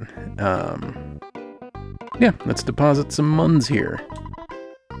 Alright. Yeah, let's deposit some muns here.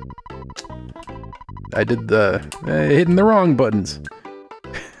 I did the... hitting the wrong buttons.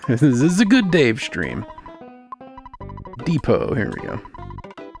 This is a good Dave stream. Depot, here we go.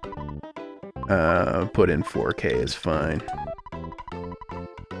 Put in 4K is fine.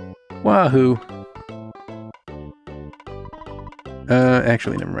 Wahoo!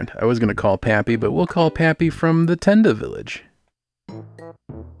 Actually, never mind. I was gonna call Pappy, but we'll call Pappy from the Tenda Village.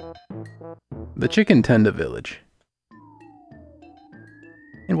 The Chicken Tenda Village.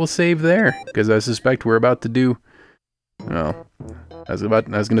 And we'll save there, because I suspect we're about to do... Well, I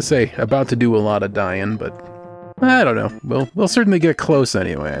was gonna say, about to do a lot of dying, but I don't know. We'll certainly get close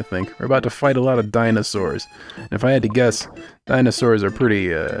anyway, I think. We're about to fight a lot of dinosaurs. And if I had to guess, dinosaurs are pretty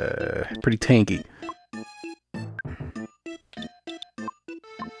tanky.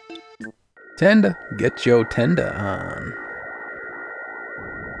 Tenda, get your tenda on.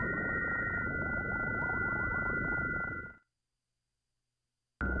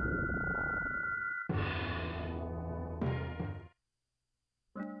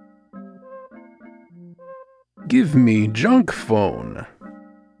 Give me junk phone.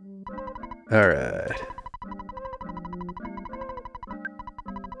 Alright.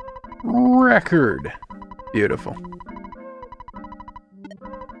 Record. Beautiful.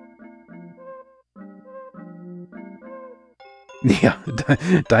 Yeah,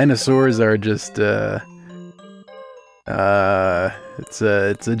 dinosaurs are just, it's a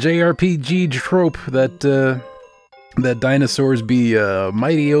JRPG trope that, that dinosaurs be,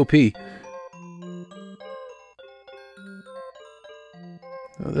 mighty OP.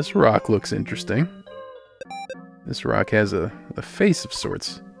 Oh, this rock looks interesting. This rock has a face of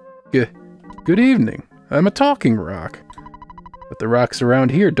sorts. Good evening. I'm a talking rock. But the rocks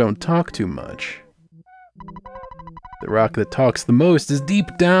around here don't talk too much. The rock that talks the most is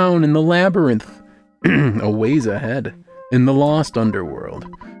deep down in the labyrinth, a ways ahead, in the lost underworld.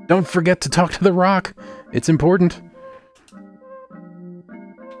 Don't forget to talk to the rock. It's important.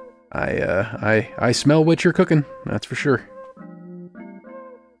 I smell what you're cooking, that's for sure.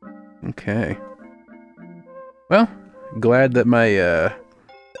 Okay. Well, glad that my,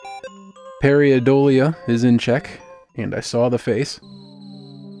 pareidolia is in check, and I saw the face.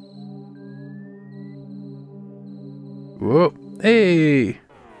 Whoa! Hey!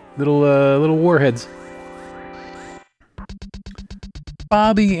 Little warheads.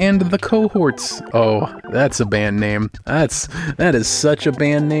 Fobby and the Cohorts. Oh, that's a band name. That is such a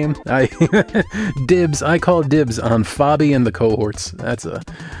band name. Dibs. I call dibs on Fobby and the Cohorts.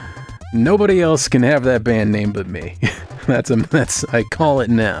 Nobody else can have that band name but me. I call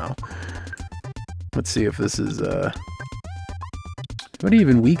it now. Let's see if this is what are you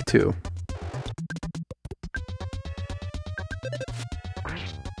even weak to?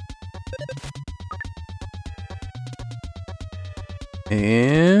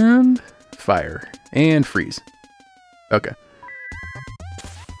 And fire. And freeze. Okay.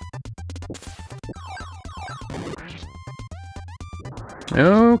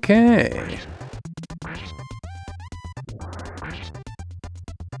 Okay.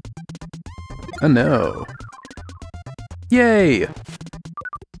 Oh no. Yay!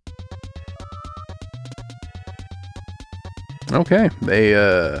 Okay, they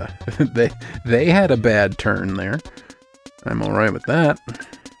had a bad turn there. I'm all right with that.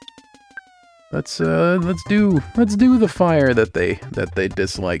 Let's do the fire that they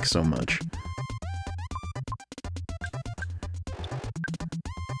dislike so much.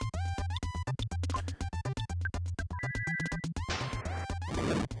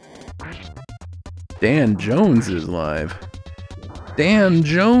 Dan Jones is live. Dan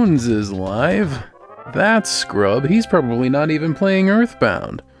Jones is live. That's scrub. He's probably not even playing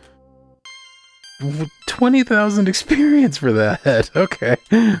Earthbound. 20,000 experience for that. Okay,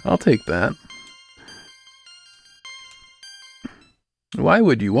 I'll take that. Why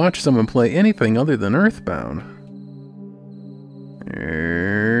would you watch someone play anything other than Earthbound?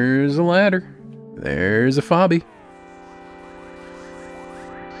 There's a ladder. There's a Fobby.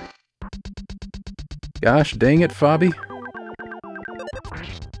 Gosh dang it, Fobby.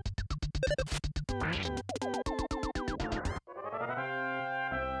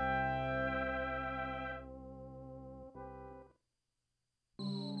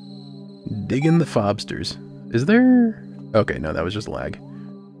 Digging the fobsters. Is there... Okay, no, that was just lag.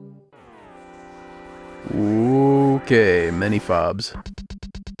 Okay, many fobs.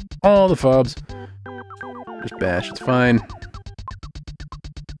 All the fobs. Just bash, it's fine.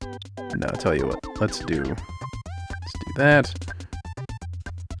 No, I'll tell you what. Let's do that.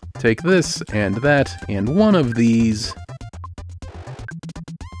 Take this, and that, and one of these.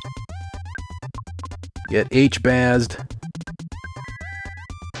 Get H-bazzed.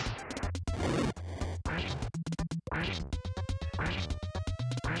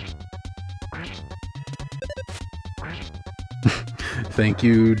 Thank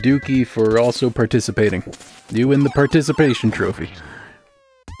you, Dookie, for also participating. You win the participation trophy.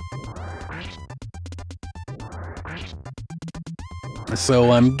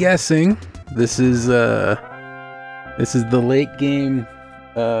 So I'm guessing this is the late game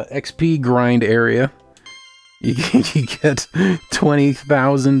XP grind area. You get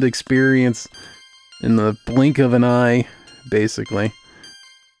 20,000 experience in the blink of an eye, basically.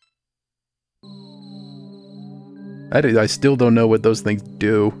 I still don't know what those things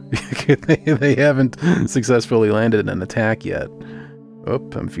do. They haven't successfully landed an attack yet. Oh,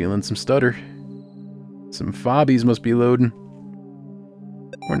 I'm feeling some stutter. Some Fobbies must be loading.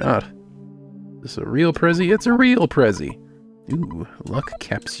 Or not. Is this a real Prezi? It's a real Prezi. Ooh, luck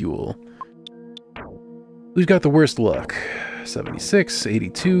capsule. Who's got the worst luck? 76,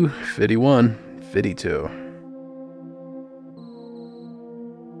 82, 51, 52.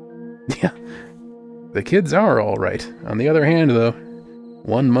 Yeah, the kids are alright. On the other hand, though,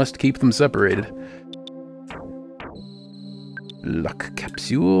 one must keep them separated. Luck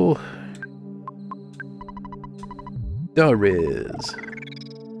capsule. There is.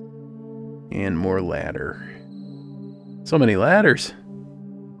 And more ladder. So many ladders.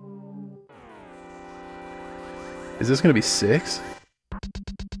 Is this gonna be 6?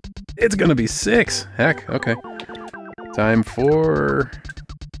 It's gonna be 6! Heck, okay. Time for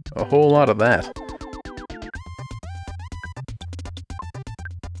a whole lot of that.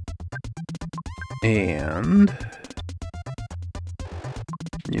 And...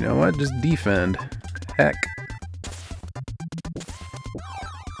 you know what? Just defend. Heck.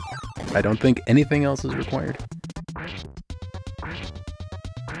 I don't think anything else is required.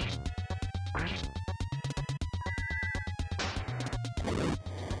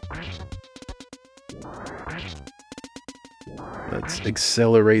 Let's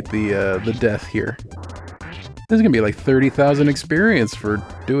accelerate the death here. This is gonna be like 30,000 experience for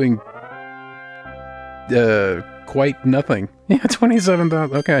doing quite nothing. Yeah,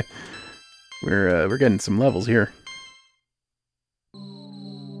 27,000. Okay, we're getting some levels here.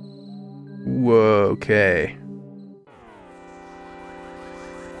 Whoa, okay.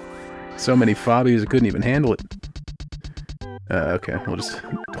 So many Fobbies, I couldn't even handle it. Okay, we'll just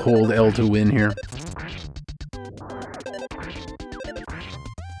hold L to win here.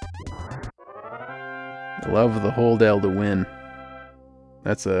 Love the hold L to win.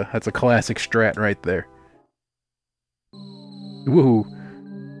 That's a classic strat right there. Woohoo!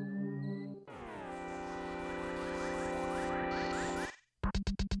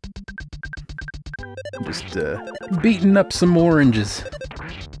 Just beating up some oranges,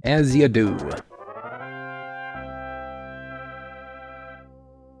 as you do.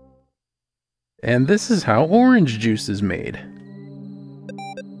 And this is how orange juice is made.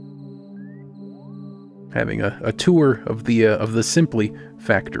 Having a tour of the Simply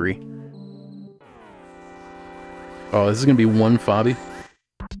factory. Oh, this is gonna be one Fobby.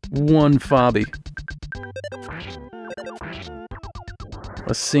 One Fobby.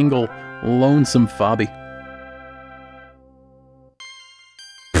 A single, lonesome Fobby.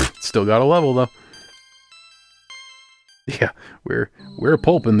 Still got a level though. Yeah, we're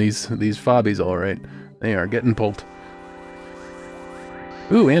pulping these Fobbies all right. They are getting pulped.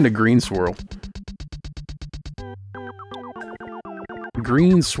 Ooh, and a green swirl.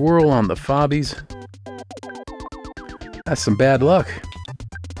 Green swirl on the Fobbies. That's some bad luck.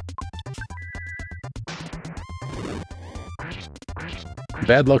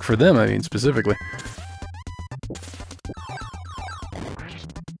 Bad luck for them, I mean, specifically.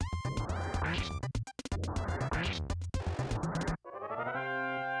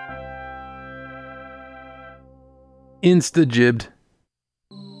 Insta-jibbed.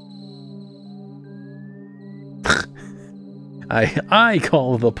 I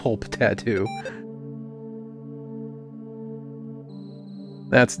call the pulp tattoo.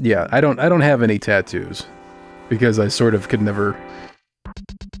 That's, yeah, I don't have any tattoos because I sort of could never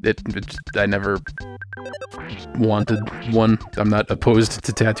I never wanted one. I'm not opposed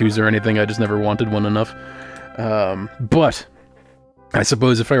to tattoos or anything, I just never wanted one enough. But I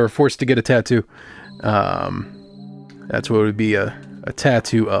suppose if I were forced to get a tattoo, that's what it would be a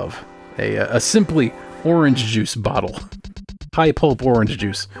tattoo of. A Simply orange juice bottle. High pulp orange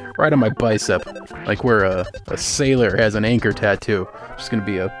juice. Right on my bicep. Like where a sailor has an anchor tattoo. Just gonna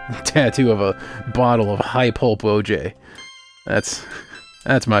be a tattoo of a bottle of high pulp OJ. That's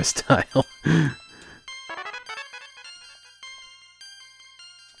my style.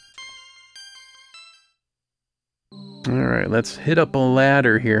 Alright, let's hit up a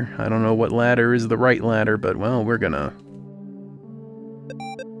ladder here. I don't know what ladder is the right ladder, but well, we're gonna...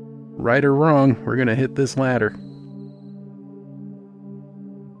 right or wrong, we're gonna hit this ladder.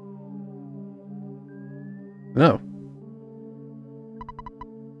 Oh.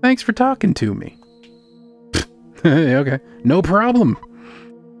 Thanks for talking to me. Okay, no problem.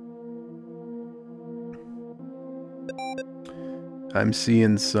 I'm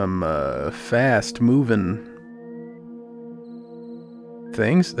seeing some fast-moving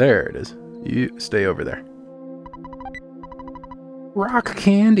things. There it is. You stay over there. Rock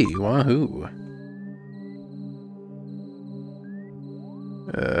candy, wahoo.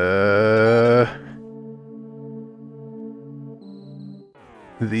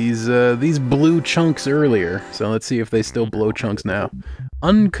 these blew chunks earlier, so let's see if they still blow chunks now.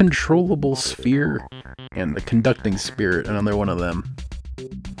 Uncontrollable Sphere and the Conducting Spirit, another one of them.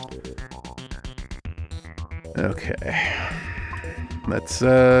 Okay. Let's,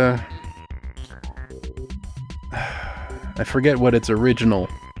 I forget what its original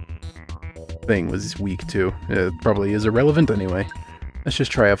thing was weak to. It probably is irrelevant anyway. Let's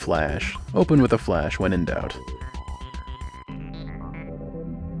just try a flash. Open with a flash when in doubt.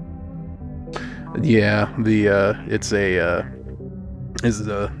 Yeah, it's a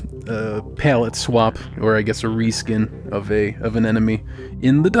palette swap, or I guess a reskin of an enemy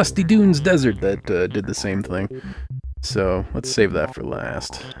in the Dusty Dunes Desert that did the same thing. So let's save that for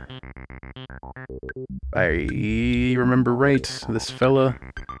last. I remember right, this fella.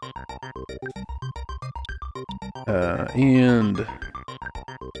 And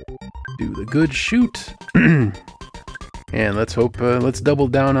do the good shoot. And let's hope, let's double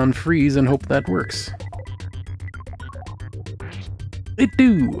down on freeze and hope that works. It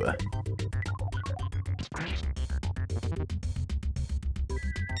do!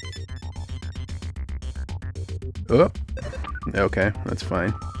 Oh, okay, that's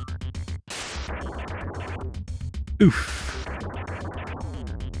fine. Oof.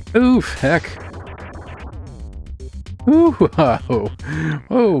 Oof, heck. Ooh, oh,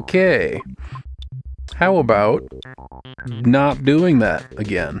 okay. How about not doing that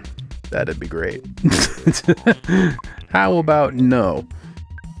again? That'd be great. How about no?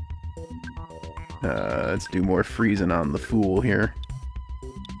 Let's do more freezing on the Fool here.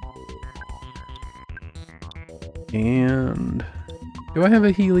 And do I have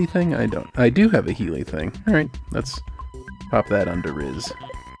a Healy thing? I don't. I do have a Healy thing. Alright, let's pop that under Riz.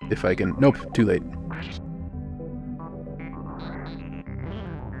 If I can. Nope, too late.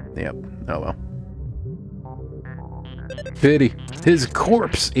 Yep, oh well. Pity. His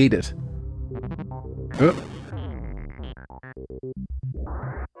corpse ate it. Oh.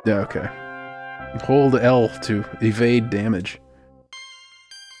 Okay. Hold L to evade damage.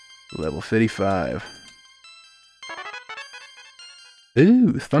 Level 55.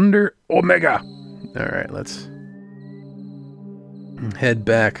 Ooh, Thunder Omega! Alright, let's head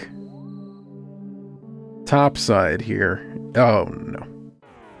back. Topside here. Oh, no.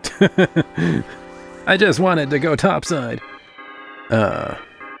 I just wanted to go topside.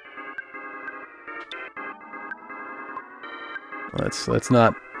 Let's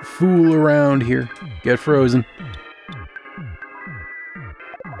not fool around here. Get frozen.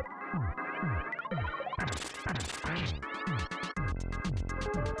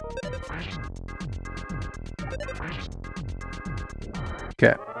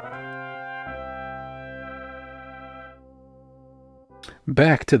 Okay.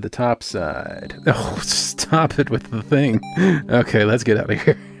 Back to the top side. Oh, stop it with the thing. Okay, let's get out of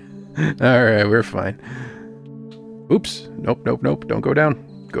here. Alright, we're fine. Oops. Nope, nope, nope. Don't go down.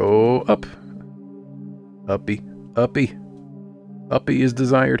 Go up. Uppy. Uppy. Uppy is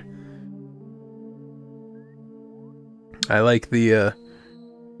desired. I like the,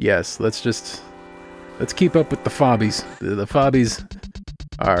 yes, let's keep up with the Fobbies. The Fobbies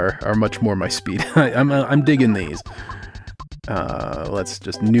are much more my speed. I'm digging these. Let's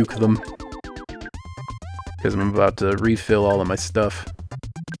just nuke them. Because I'm about to refill all of my stuff.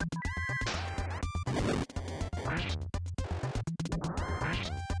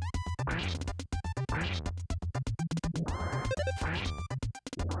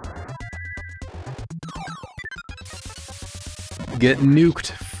 Get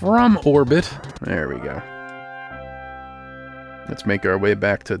nuked from orbit. There we go. Let's make our way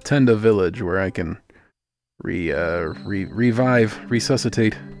back to Tenda Village, where I can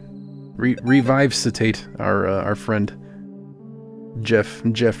resuscitate our friend Jeff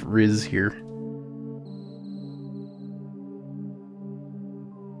Riz here.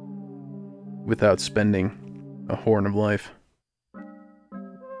 Without spending a horn of life.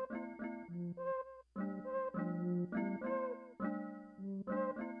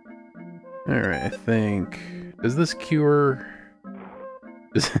 Alright, I think... Does this cure...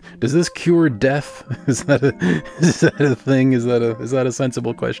 Does this cure death? Is that a thing? Is that a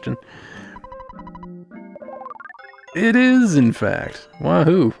sensible question? It is, in fact.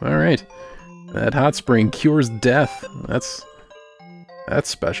 Wahoo! Alright. That hot spring cures death. That's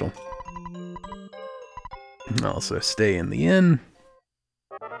special. Also stay in the inn.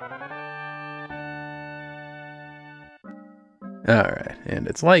 Alright, and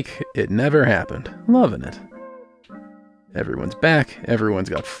it's like it never happened. Loving it. Everyone's back. Everyone's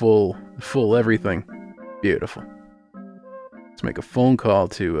got full everything. Beautiful. Let's make a phone call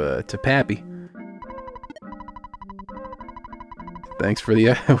to Pappy. Thanks for the...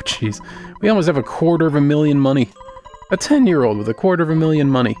 Oh, jeez. We almost have $250,000 money. A 10-year-old with $250,000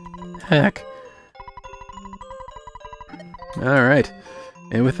 money. Heck. Alright.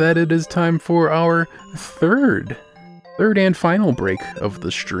 And with that, it is time for our third and final break of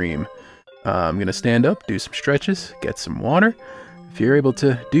the stream. I'm gonna stand up, do some stretches, get some water. If you're able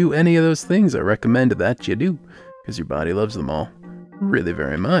to do any of those things, I recommend that you do, because your body loves them all really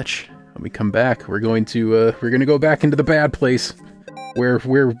very much. When we come back, we're gonna go back into the bad place,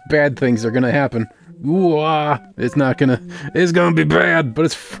 where bad things are gonna happen. Ooh-ah! It's gonna be bad, but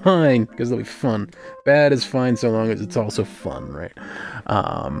it's fine, because it'll be fun. Bad is fine so long as it's also fun, right?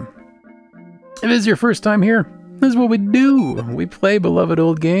 If it is your first time here, this is what we do. We play beloved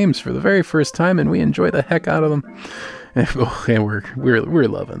old games for the very first time, and we enjoy the heck out of them. And we're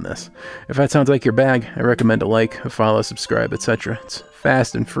loving this. If that sounds like your bag, I recommend a like, a follow, subscribe, etc. It's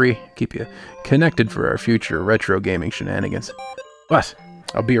fast and free. Keep you connected for our future retro gaming shenanigans. But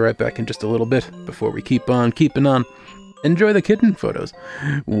I'll be right back in just a little bit before we keep on keeping on. Enjoy the kitten photos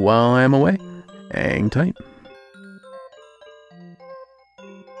while I'm away. Hang tight.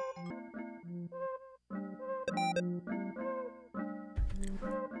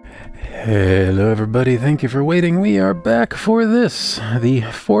 Hello everybody, thank you for waiting. We are back for this, the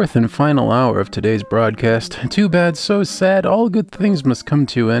fourth and final hour of today's broadcast. Too bad, so sad, all good things must come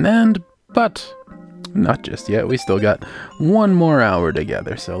to an end, but not just yet. We still got one more hour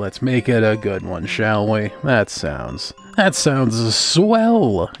together, so let's make it a good one, shall we? That sounds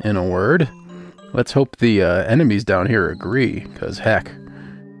swell, in a word. Let's hope the enemies down here agree, because heck,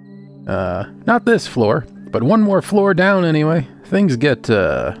 not this floor, but one more floor down anyway. Things get,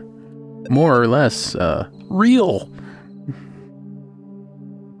 more or less, real.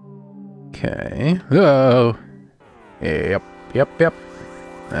 Okay. Oh. Yep.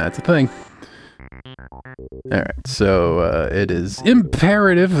 That's a thing. Alright, so, it is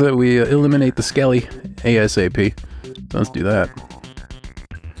imperative that we eliminate the skelly ASAP. Let's do that.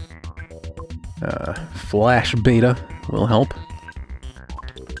 Flash beta will help.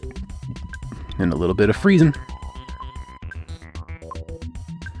 And a little bit of freezing.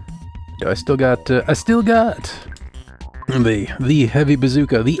 I still got the heavy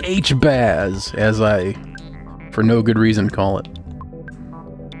bazooka, the H-Baz, as I, for no good reason, call it.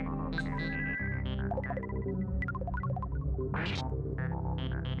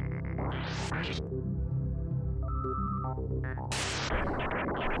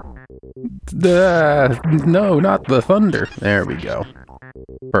 No, not the thunder. There we go.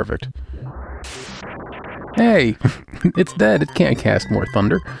 Perfect. Hey, it's dead. It can't cast more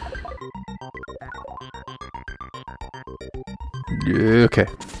thunder. Okay.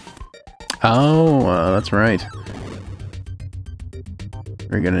 Oh, that's right.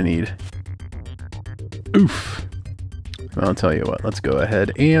 We're gonna need... Oof. Well, I'll tell you what. Let's go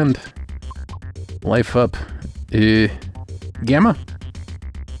ahead and life up Gamma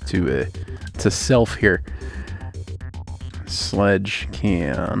to self here. Sledge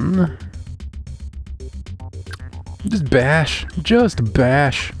can... Just bash.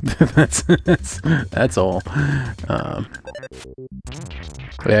 that's all.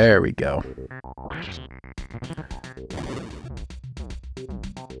 There we go.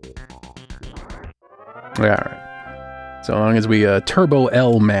 All right. So long as we turbo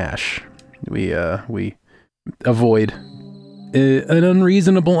L mash, we avoid an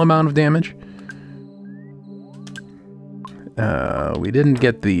unreasonable amount of damage. We didn't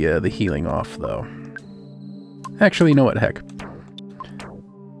get the healing off though. Actually, you know what? Heck.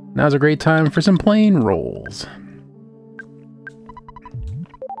 Now's a great time for some plain rolls.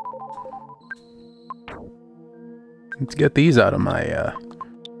 Let's get these out of my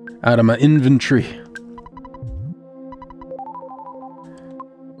inventory.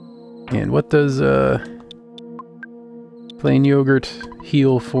 And what does plain yogurt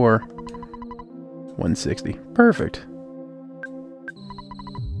heal for? 160. Perfect.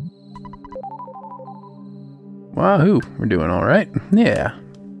 Wahoo! We're doing all right. Yeah,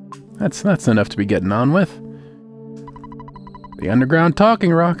 that's enough to be getting on with. The underground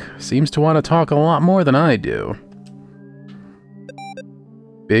talking rock seems to want to talk a lot more than I do.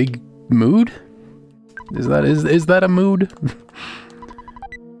 Big mood? Is that a mood?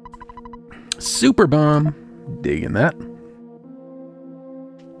 Super bomb. Digging that.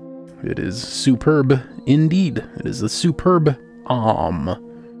 It is superb indeed. It is a superb Amba.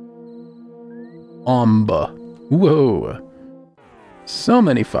 Whoa. So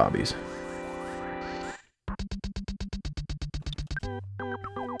many Fobbies.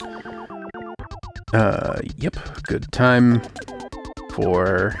 Yep. Good time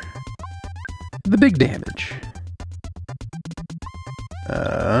for the big damage.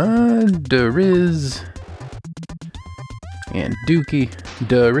 Riz and Dookie,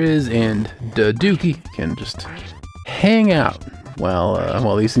 Riz and Dookie can just hang out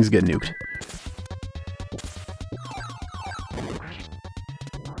while these things get nuked.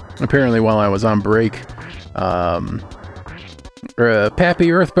 Apparently, while I was on break,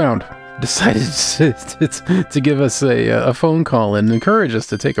 Pappy Earthbound decided to give us a phone call and encourage us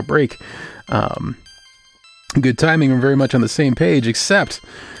to take a break. Good timing. We're very much on the same page, except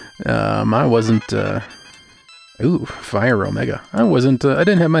I wasn't. Ooh, Fire Omega. I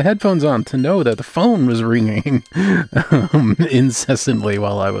didn't have my headphones on to know that the phone was ringing incessantly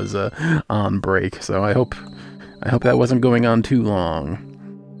while I was on break. So I hope that wasn't going on too long.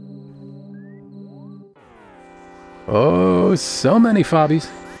 Oh, so many Fobbies.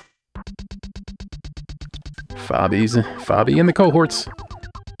 Fobby and the cohorts.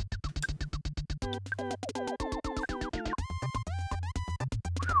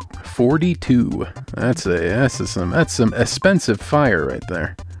 $42. That's some expensive fire right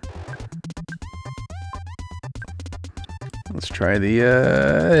there. Let's try the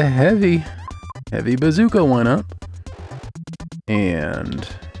heavy bazooka one up. And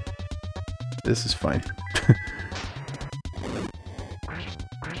this is fine.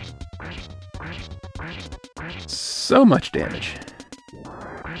 So much damage.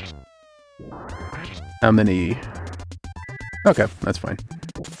 How many? Okay, that's fine.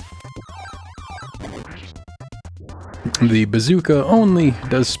 The bazooka only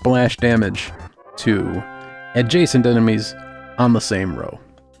does splash damage to adjacent enemies on the same row.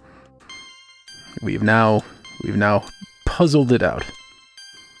 We've now puzzled it out.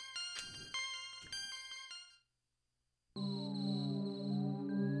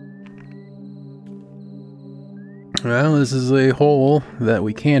 Well, this is a hole that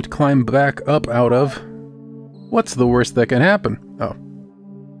we can't climb back up out of. What's the worst that can happen? Oh.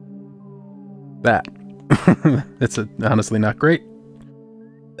 That. That's honestly not great.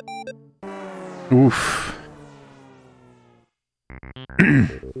 Oof.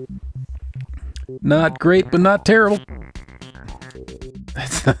 Not great, but not terrible.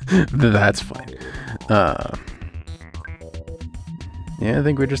 That's fine. Yeah, I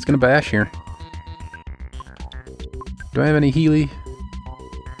think we're just gonna bash here. Do I have any Healy?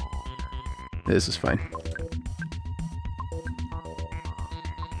 This is fine.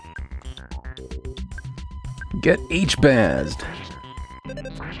 Get H-Bazzed.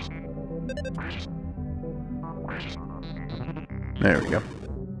 There we go.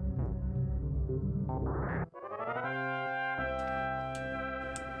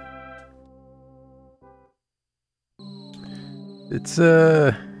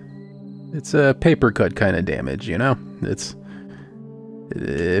 It's a paper cut kind of damage, you know? It's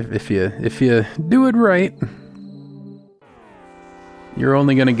if you do it right, you're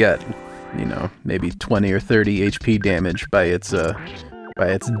only gonna get, you know, maybe 20 or 30 HP damage by its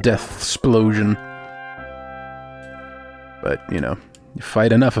death explosion. But, you know, you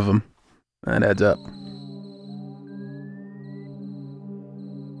fight enough of them, that adds up.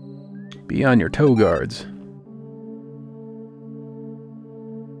 Be on your toe guards.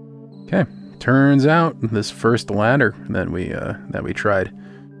 Okay, turns out this first ladder that we tried,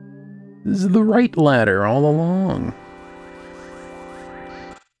 this is the right ladder all along.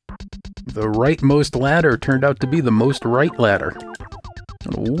 The rightmost ladder turned out to be the most right ladder.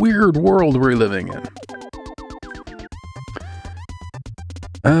 What a weird world we're living in.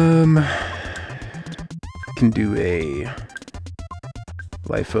 Can do a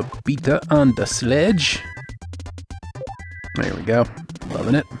Life of Beta on the sledge. There we go.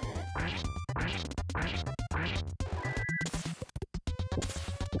 Loving it.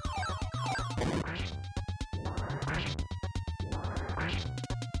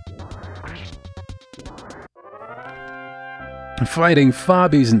 Fighting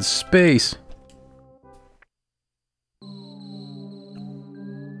Fobbies in space.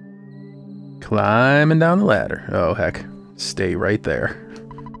 Climbing down the ladder. Oh, heck. Stay right there.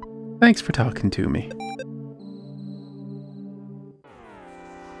 Thanks for talking to me.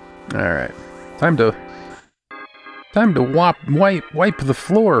 Alright. Time to wipe the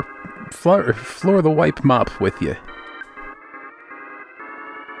floor. Floor the wipe mop with you.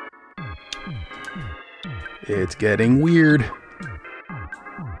 It's getting weird.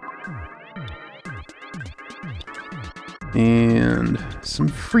 And some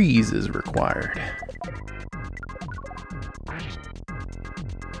freeze is required.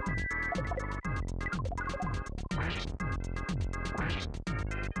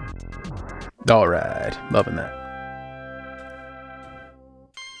 Alright, loving that.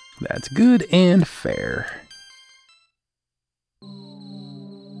 That's good and fair.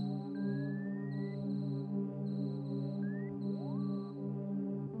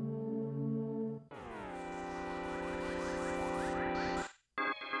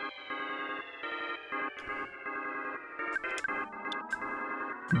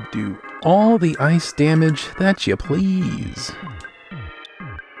 Do all the ice damage that you please.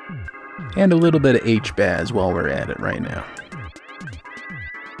 And a little bit of HBAZ while we're at it right now.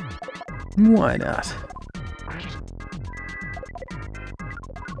 Why not?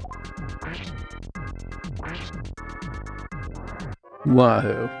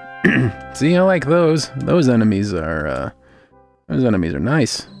 Wahoo. See, I like those. Those enemies are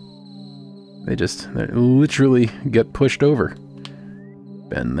nice. They literally get pushed over.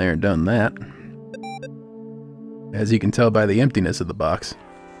 Been there, done that. As you can tell by the emptiness of the box.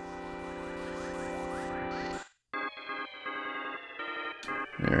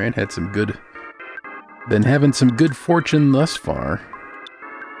 Alright, been having some good fortune thus far.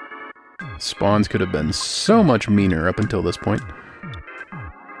 Spawns could have been so much meaner up until this point.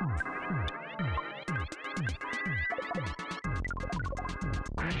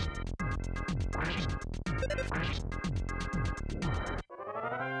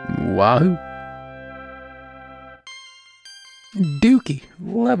 Wahoo! Dookie,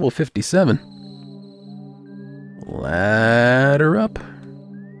 level 57. Ladder up.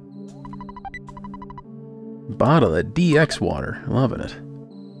 Bottle of DX water, loving it.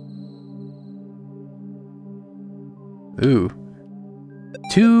 Ooh.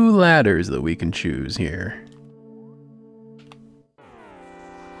 2 ladders that we can choose here.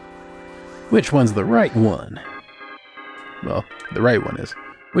 Which one's the right one? Well, the right one is.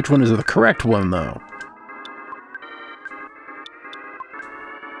 Which one is the correct one, though?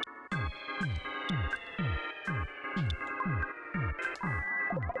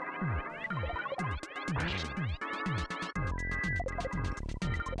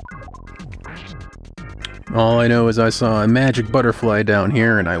 All I know is I saw a magic butterfly down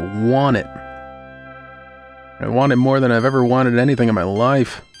here, and I want it. I want it more than I've ever wanted anything in my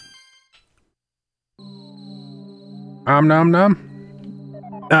life. Nom nom.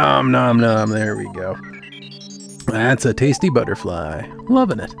 Nom nom nom, there we go. That's a tasty butterfly.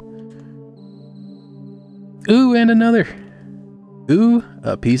 Loving it. Ooh, and another. Ooh,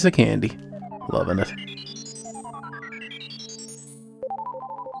 a piece of candy. Loving it.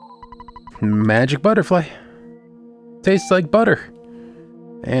 Magic butterfly. Tastes like butter.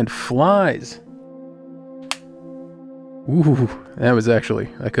 And flies. Ooh, that was actually,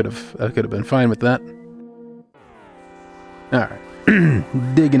 I could have been fine with that. Alright.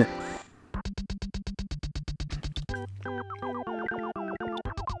 Digging it.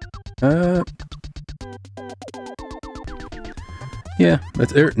 Yeah,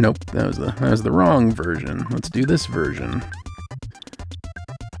 that's nope, that was the wrong version. Let's do this version.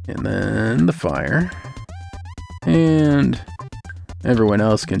 And then the fire. And everyone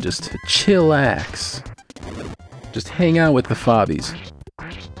else can just chillax. Just hang out with the Fobbies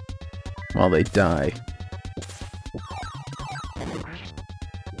while they die.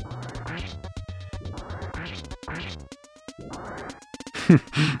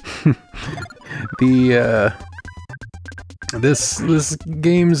 This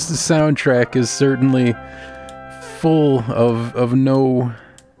game's soundtrack is certainly full of no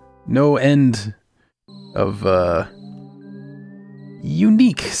end of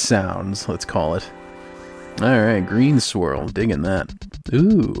unique sounds, let's call it. Alright, green swirl, digging that.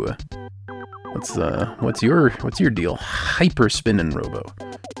 Ooh. What's your deal? Hyper spinning robo.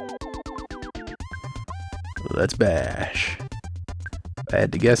 Let's bash. I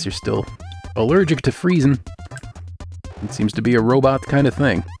had to guess you're still allergic to freezing. It seems to be a robot kind of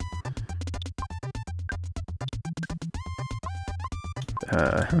thing.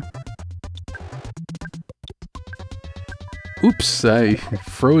 Oops, I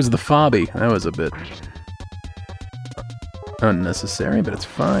froze the Fobby. That was a bit unnecessary, but it's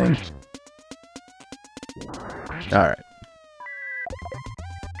fine. Alright.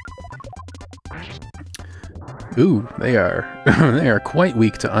 Ooh, they are quite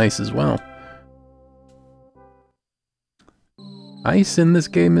weak to ice as well. Ice in this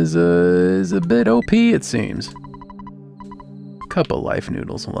game is a bit OP, it seems. Couple life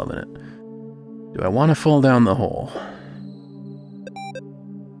noodles, loving it. Do I want to fall down the hole?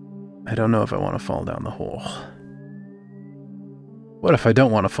 I don't know if I want to fall down the hole. What if I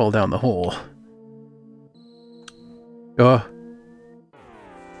don't want to fall down the hole?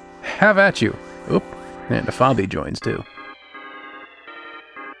 Have at you. Oop. And the Fobby joins too.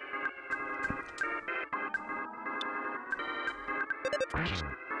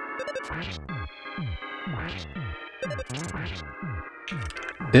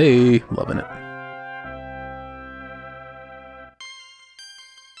 Hey, loving it.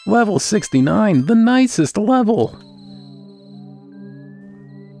 Level 69, the nicest level.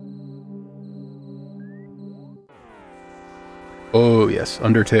 Oh yes,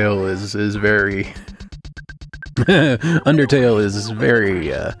 Undertale is very Undertale is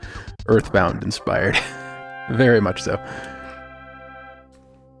very Earthbound inspired. Very much so.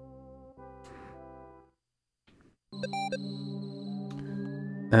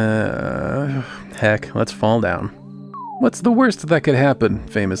 Heck, let's fall down. What's the worst that could happen?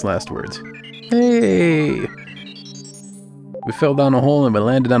 Famous last words. Hey! We fell down a hole and we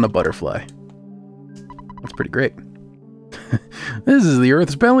landed on a butterfly. That's pretty great. This is the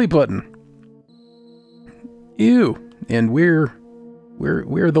Earth's belly button. Ew. And we're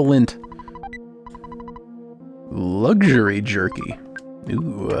the lint. Luxury jerky.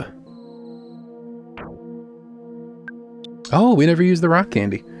 Ooh. Oh, we never used the rock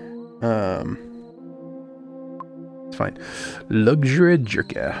candy. It's fine. Luxury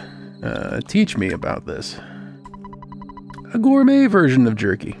jerky. Teach me about this. A gourmet version of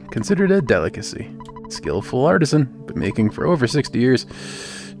jerky, considered a delicacy. Skillful artisan, been making for over 60 years.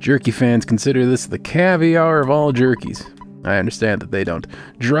 Jerky fans consider this the caviar of all jerkies. I understand that they don't.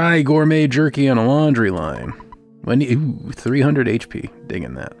 Dry gourmet jerky on a laundry line. Ooh, 300 HP.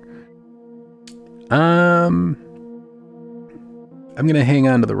 Digging that. I'm gonna hang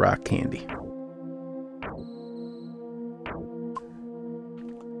on to the rock candy.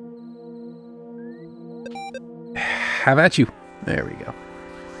 Have at you. There we go.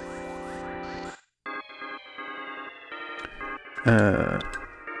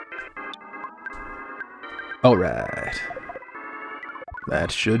 Alright.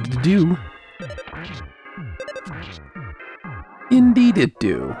 That should do. Indeed it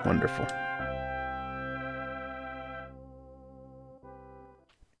do. Wonderful.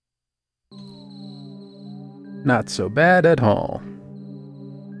 Not so bad at all.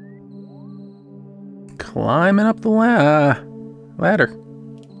 Climbing up the ladder.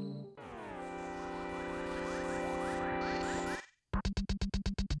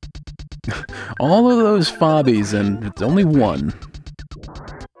 All of those Fobbies and it's only one.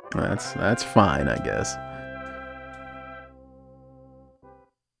 That's fine, I guess.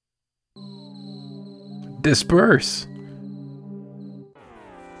 Disperse.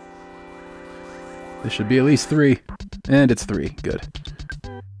 There should be at least 3. And it's 3. Good.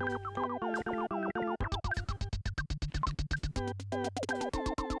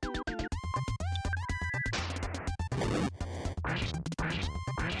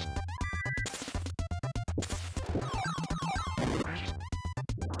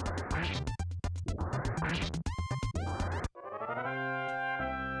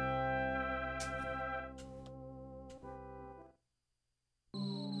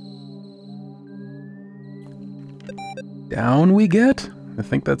 Down we get? I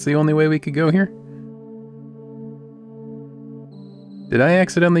think that's the only way we could go here. Did I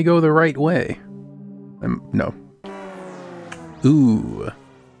accidentally go the right way? No. Ooh.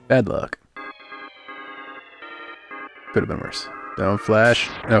 Bad luck. Could have been worse. Don't flash.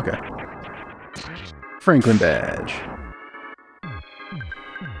 Okay. Franklin badge.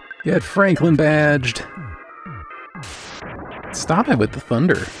 Get Franklin badged. Stop it with the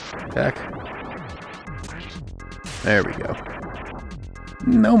thunder. Heck. There we go.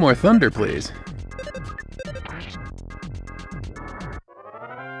 No more thunder, please.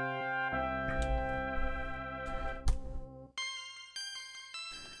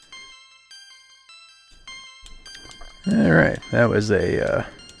 All right, that was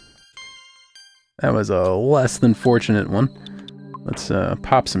a less than fortunate one. Let's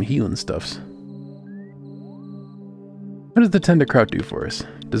pop some healing stuffs. What does the Tenderkraut do for us?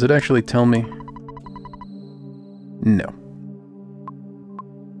 Does it actually tell me? No.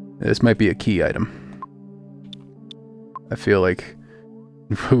 This might be a key item. I feel like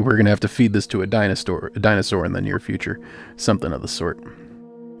we're gonna have to feed this to a dinosaur in the near future. Something of the sort.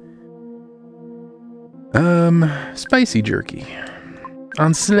 Spicy jerky.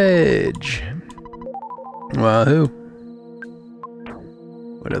 On sledge. Wahoo.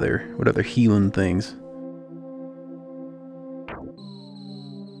 What other healing things?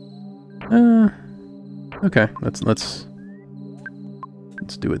 Okay, let's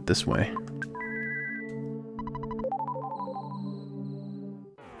do it this way.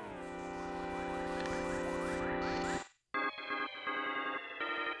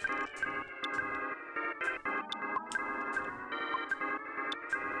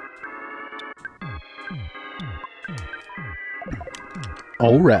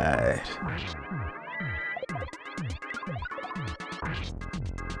 All right.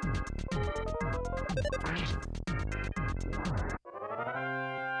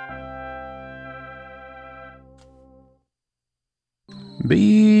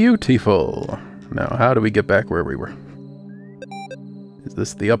 Beautiful. Now, how do we get back where we were? Is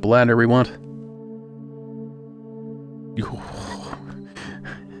this the up ladder we want?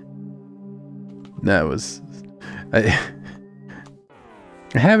 That was...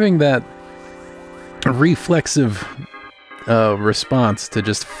 having that reflexive response to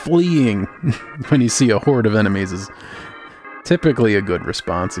just fleeing when you see a horde of enemies is typically a good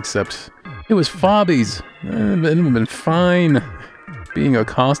response, except it was Fobbies. It would have been fine. Being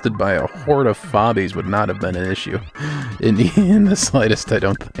accosted by a horde of Fobbies would not have been an issue in the slightest, I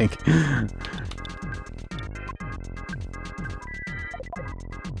don't think.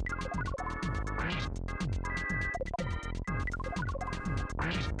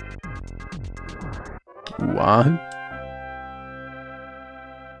 Wahoo.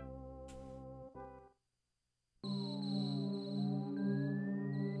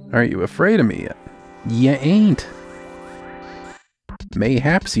 Are you afraid of me yet? You ain't.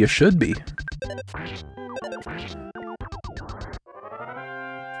 Mayhaps you should be.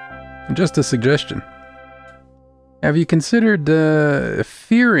 Just a suggestion. Have you considered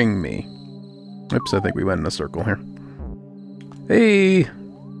fearing me? Oops, I think we went in a circle here. Hey!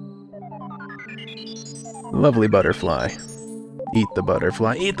 Lovely butterfly. Eat the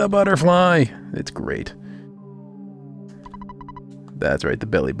butterfly. Eat the butterfly! It's great. That's right, the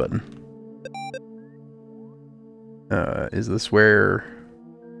belly button. Is this where...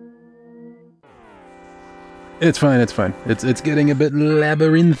 It's fine, it's fine. It's getting a bit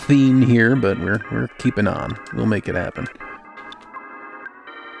labyrinthine here, but we're keeping on. We'll make it happen.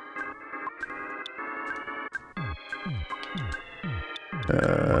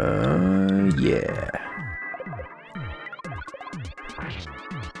 Yeah.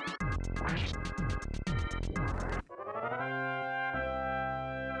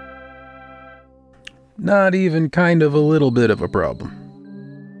 Not even kind of a little bit of a problem.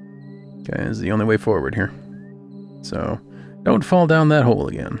 Okay, this is the only way forward here. So, don't fall down that hole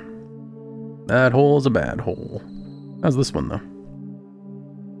again. That hole is a bad hole. How's this one, though?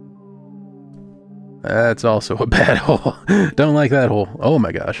 That's also a bad hole. Don't like that hole. Oh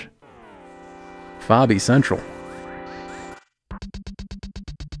my gosh. Fobby Central.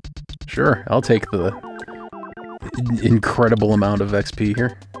 Sure, I'll take the incredible amount of XP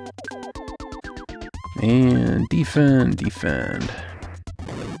here. And defend, defend.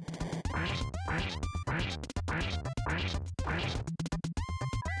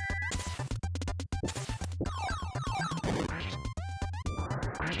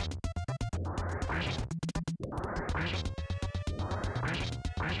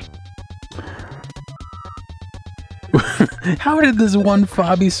 How did this one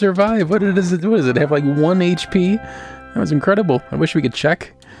Fobby survive? What does it have, like 1 HP? That was incredible. I wish we could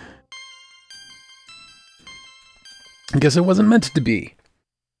check. I guess it wasn't meant to be.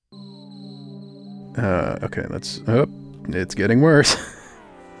 Okay, let's... Oh, it's getting worse.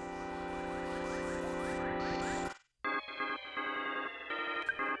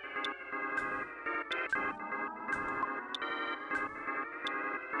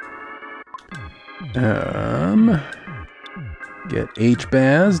 Get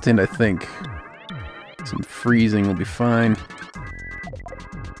H-Bazzed, and I think some freezing will be fine.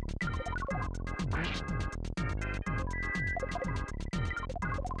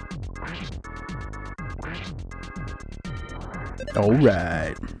 All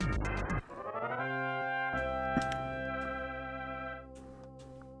right.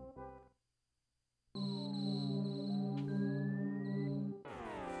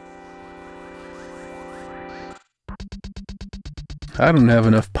 I don't have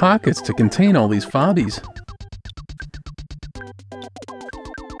enough pockets to contain all these Fobbies.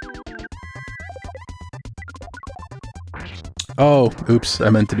 Oh, oops, I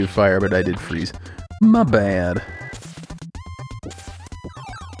meant to do fire, but I did freeze. My bad.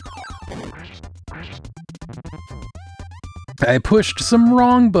 I pushed some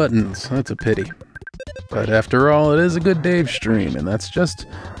wrong buttons. That's a pity. But after all, it is a good Dave stream, and that's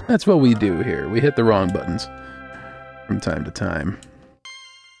what we do here. We hit the wrong buttons from time to time.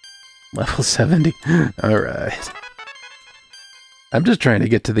 Level 70. Alright. I'm just trying to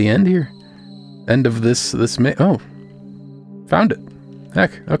get to the end here. End of this oh. Found it.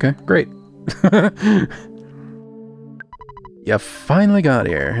 Heck, okay, great. You finally got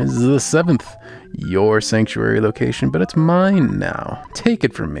here. This is the 7th. Your sanctuary location, but it's mine now. Take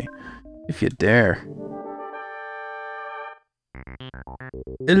it from me, if you dare.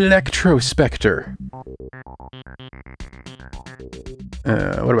 Electrospectre.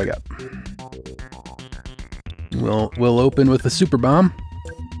 What do I got? We'll open with a super bomb.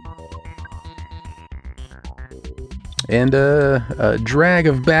 And a drag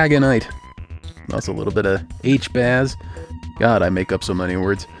of bagonite. Also a little bit of H-Baz. God, I make up so many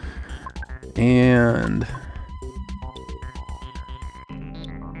words. And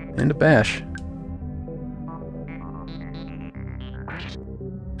a bash.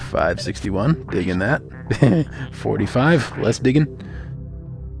 561, digging that. 45, less digging.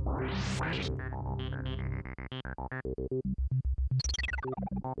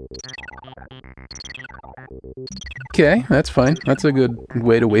 Okay, that's fine. That's a good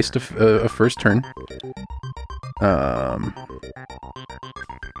way to waste a first turn.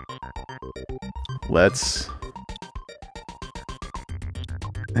 Let's...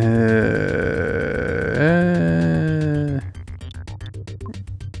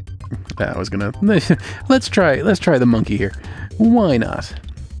 I was gonna... let's try the monkey here. Why not?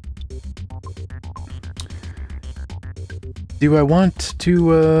 Do I want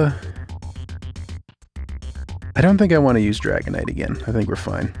to, I don't think I want to use Dragonite again. I think we're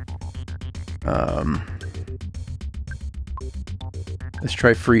fine. Let's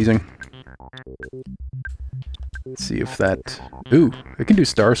try freezing. Let's see if that... Ooh, I can do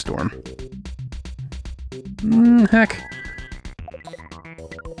Starstorm. Heck.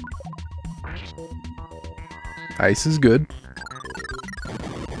 Ice is good.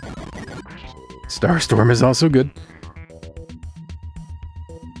 Starstorm is also good.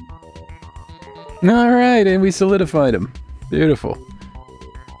 Alright, and we solidified him. Beautiful.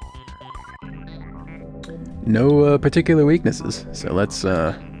 No particular weaknesses, so let's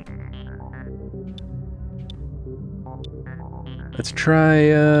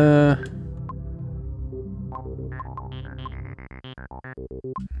try,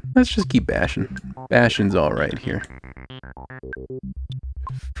 let's just keep bashing. Bashing's alright here.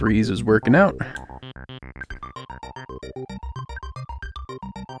 Freeze is working out.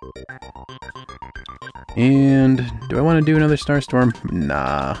 And do I want to do another Starstorm?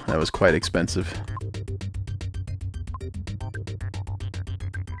 Nah, that was quite expensive.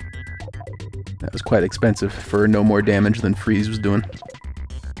 That was quite expensive for no more damage than Freeze was doing.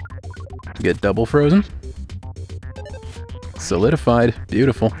 Get double frozen. Solidified.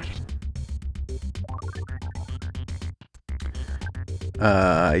 Beautiful.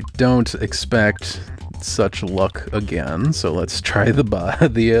 I don't expect such luck again, so let's try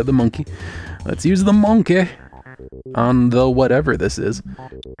the monkey. Let's use the monkey on the whatever this is.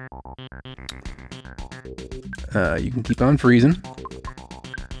 You can keep on freezing.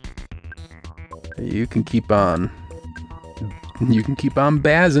 You can keep on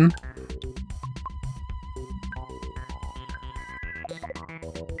bazzing.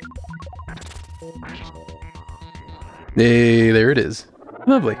 Hey, there it is.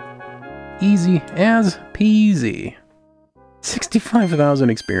 Lovely. Easy as peasy.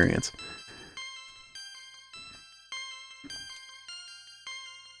 65,000 experience.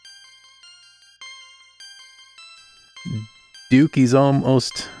 Dukey's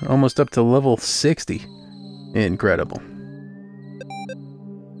almost up to level 60. Incredible.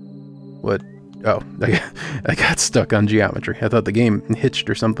 What? Oh, I got stuck on geometry. I thought the game hitched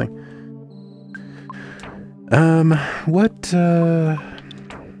or something. What,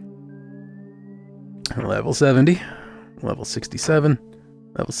 level 70, level 67,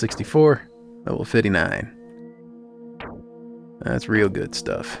 level 64, level 59. That's real good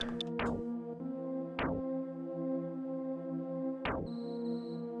stuff.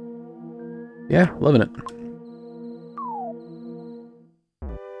 Yeah, loving it.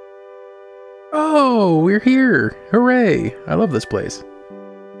 Oh, we're here! Hooray! I love this place.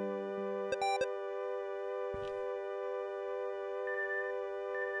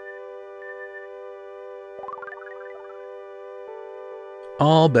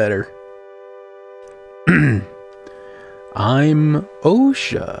 All better. I'm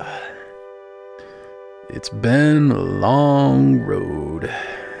OSHA. It's been a long road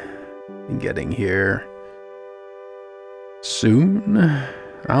in getting here. Soon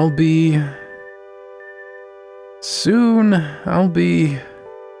I'll be...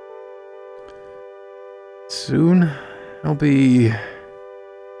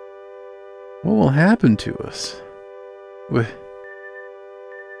 What will happen to us?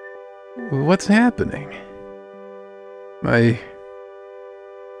 What's happening? My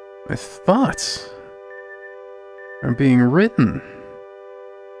thoughts are being written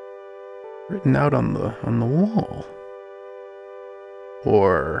out on the wall.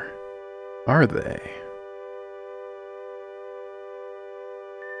 Or are they?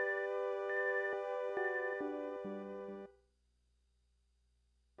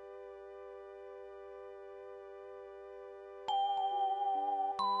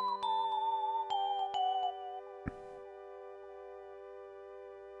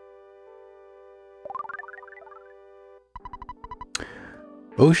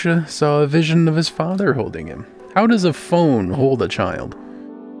 OSHA saw a vision of his father holding him. How does a phone hold a child?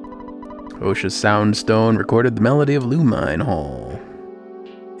 OSHA's Soundstone recorded the melody of Lumine Hall.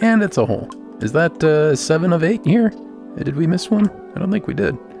 And it's a hole. Is that 7 of 8 here? Did we miss one? I don't think we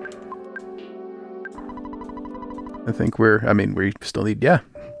did. I think we still need, yeah.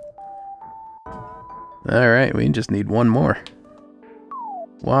 Alright, we just need one more.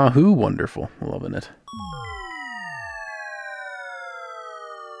 Wahoo, wonderful. Loving it.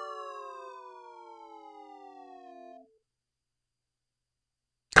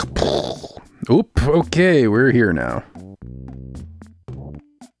 Oop, okay, we're here now.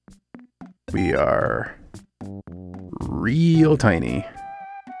 We are real tiny.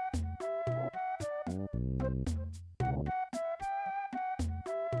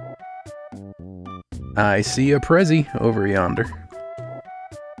 I see a Prezi over yonder.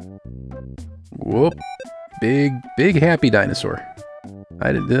 Whoop. Big happy dinosaur.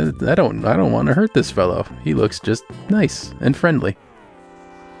 I don't want to hurt this fellow. He looks just nice and friendly.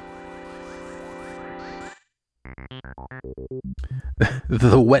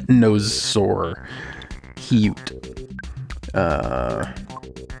 The wet nose sore. Cute. Can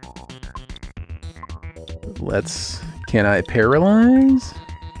I paralyze?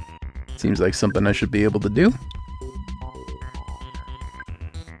 Seems like something I should be able to do.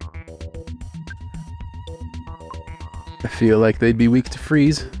 I feel like they'd be weak to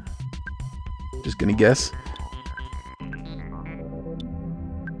freeze. Just gonna guess.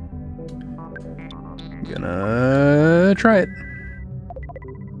 Gonna try it.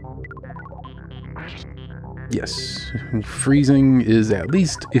 Yes, freezing is at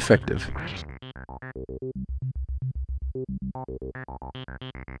least effective.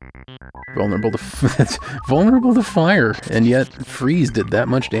 Vulnerable to fire, and yet freeze did that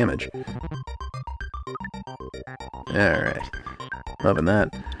much damage. Alright. Loving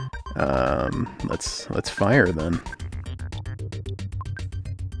that. Let's fire then.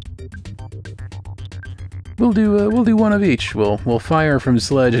 We'll do one of each. We'll fire from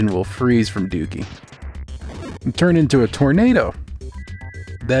Sledge and we'll freeze from Dookie. And turn into a tornado.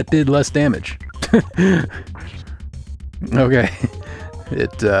 That did less damage. Okay.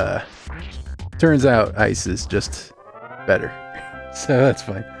 It turns out ice is just better. So that's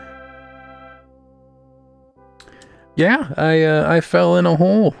fine. Yeah, I fell in a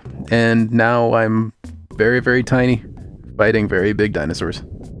hole, and now I'm very, very tiny, fighting very big dinosaurs.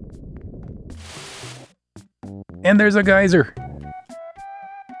 And there's a geyser.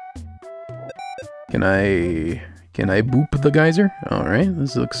 Can I boop the geyser? All right,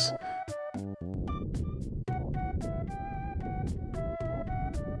 this looks.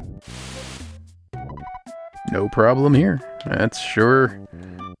 No problem here. That's sure.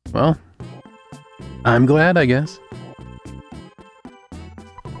 Well, I'm glad, I guess.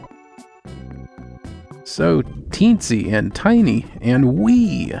 So teensy and tiny and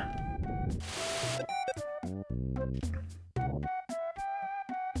wee.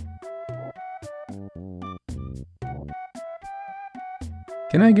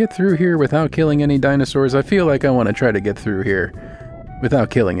 Can I get through here without killing any dinosaurs? I feel like I want to try to get through here without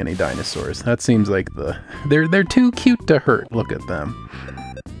killing any dinosaurs. That seems like they're too cute to hurt. Look at them.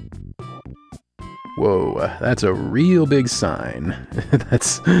 Whoa, that's a real big sign.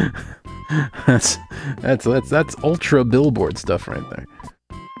 that's ultra billboard stuff right there.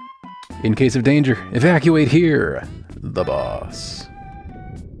 In case of danger, evacuate here. The boss.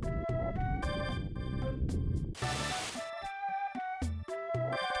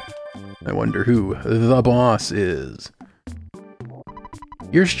 I wonder who the boss is.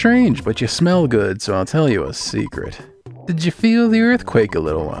 You're strange, but you smell good, so I'll tell you a secret. Did you feel the earthquake a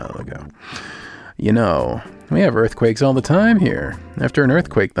little while ago? You know, we have earthquakes all the time here. After an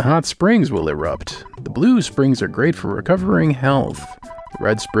earthquake, the hot springs will erupt. The blue springs are great for recovering health. The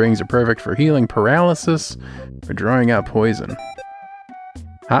red springs are perfect for healing paralysis or drawing out poison.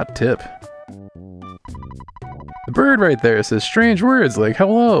 Hot tip. The bird right there says strange words like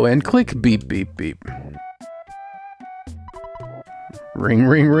hello and click beep beep beep. Ring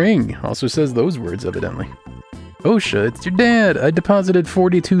ring ring also says those words evidently. OSHA, it's your dad. I deposited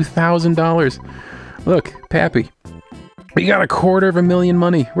 $42,000. Look, Pappy, we got $250,000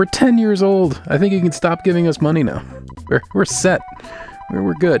 money. We're 10 years old. I think you can stop giving us money now. We're set.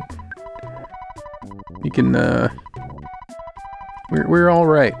 We're good. You can we're all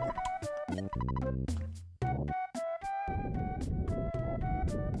right.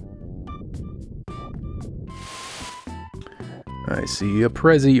 I see a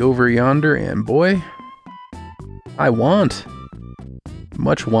Prezi over yonder, and boy, I want.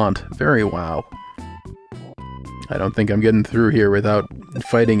 Much want. Very wow. I don't think I'm getting through here without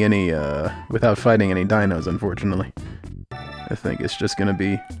fighting any dinos, unfortunately. I think it's just gonna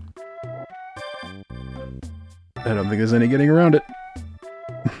be... I don't think there's any getting around it.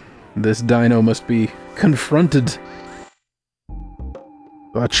 This dino must be confronted.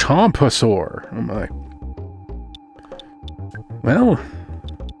 A Chomposaur! Oh my. Well...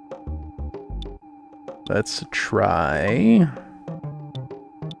 let's try...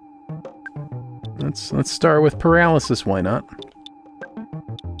 Let's start with paralysis, why not?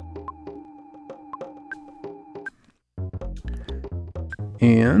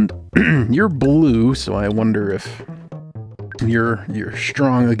 And you're blue, so I wonder if you're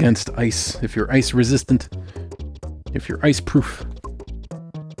strong against ice, if you're ice resistant, if you're ice proof.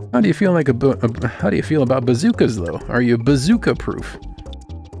 How do you feel how do you feel about bazookas though? Are you bazooka proof?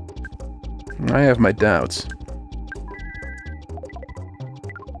 I have my doubts.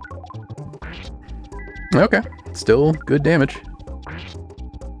 Okay, still good damage.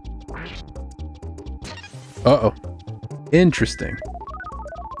 Uh-oh. Interesting.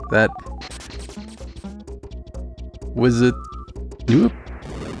 That... was it... Oop.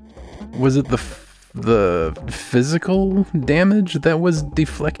 Was it the physical damage that was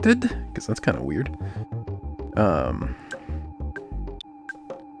deflected? Because that's kind of weird.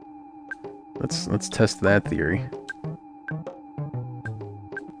 Let's test that theory.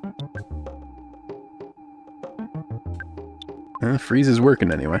 Freeze is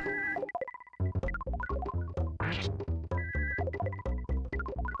working anyway.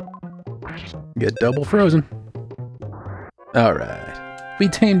 Get double frozen. Alright. We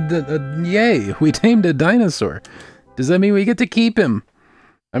tamed yay! We tamed a dinosaur. Does that mean we get to keep him?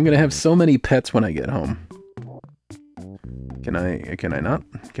 I'm gonna have so many pets when I get home. Can I not?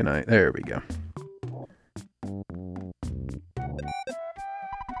 Can I? There we go.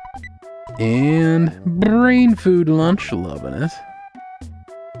 And brain food lunch, loving it.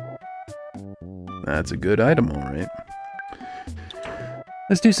 That's a good item, alright.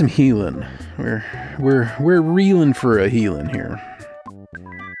 Let's do some healing. We're reeling for a healing here.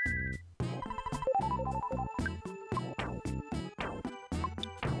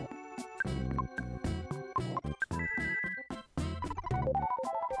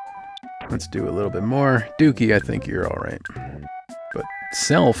 Let's do a little bit more. Dookie, I think you're alright. But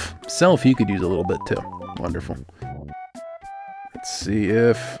Self, you could use a little bit too. Wonderful. Let's see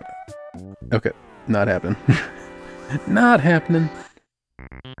if... okay, not happening. Not happening.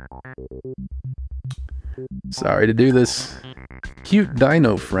 Sorry to do this. Cute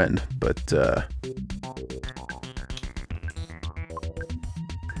dino friend, but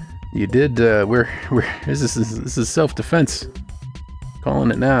you did, this is self-defense.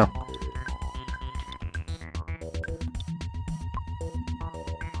 Calling it now.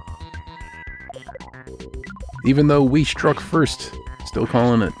 Even though we struck first, still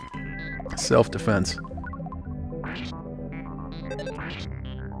calling it self-defense.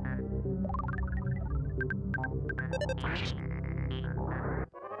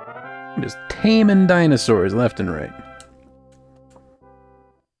 Just taming dinosaurs left and right.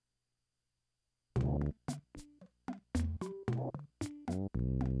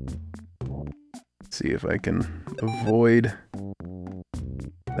 See if I can avoid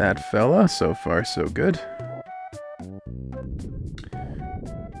that fella. So far, so good.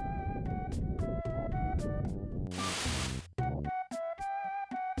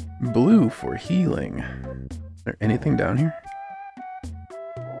 Blue for healing. Is there anything down here?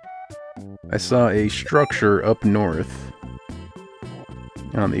 I saw a structure up north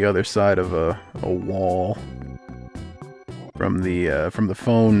on the other side of a wall from the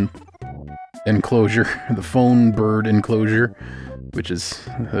phone enclosure, the phone bird enclosure, which is,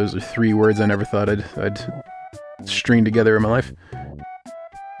 those are 3 words I never thought I'd string together in my life.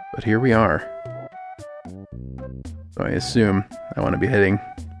 But here we are. So I assume I want to be heading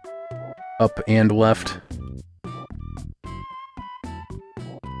up and left.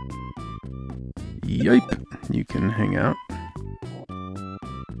 Yipe! You can hang out.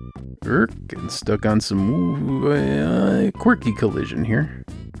 Getting stuck on some quirky collision here.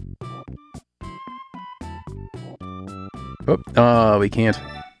 Oh, we can't.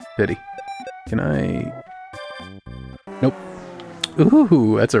 Pity. Can I... nope.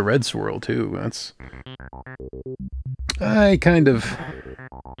 Ooh, that's a red swirl too. That's... I kind of...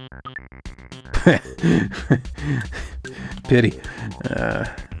 pity.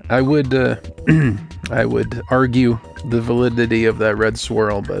 I would I would argue the validity of that red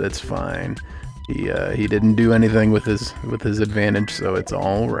swirl, but it's fine. He didn't do anything with his advantage, so it's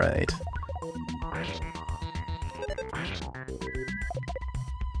all right.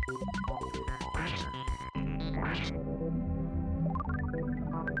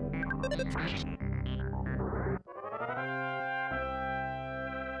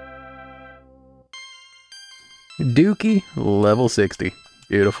 Dookie, level 60.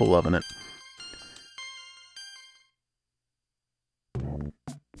 Beautiful, loving it.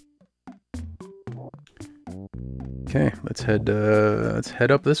 Okay, let's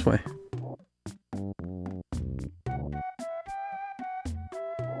head up this way.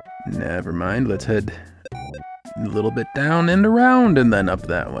 Never mind, let's head a little bit down and around and then up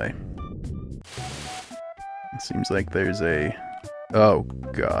that way. It seems like there's a... Oh,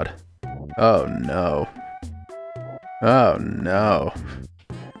 God. Oh, no. Oh, no.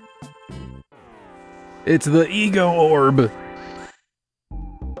 It's the ego orb!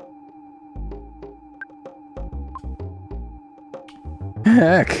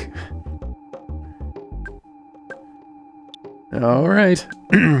 Heck! All right.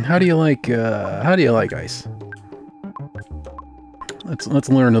 How do you like ice? Let's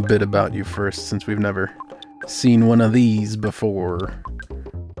learn a bit about you first, since we've never seen one of these before.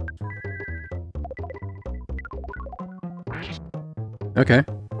 Okay.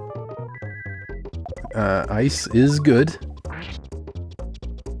 Ice is good.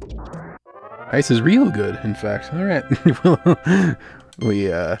 Ice is real good, in fact. All right.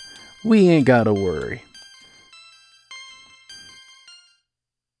 We ain't gotta worry.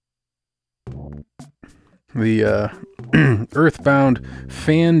 The Earthbound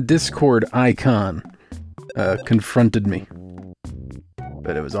fan Discord icon confronted me,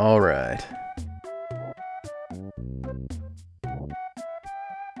 but it was all right.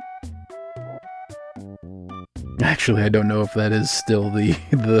 Actually, I don't know if that is still the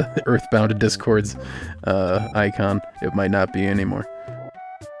Earthbound Discord's icon. It might not be anymore.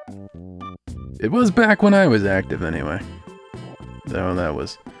 It was back when I was active, anyway. Though that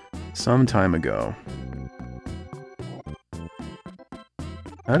was some time ago.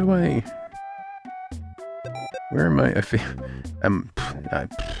 How do I... Where am I?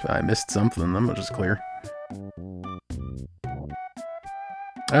 I missed something. I'm just clear.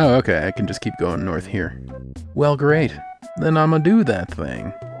 Oh, okay. I can just keep going north here. Well, great. Then I'm gonna do that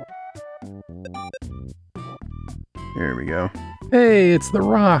thing. Here we go. Hey, it's the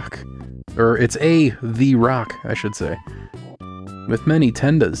rock! Or it's the rock, I should say. With many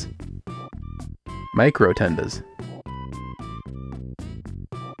tendas. Micro tendas.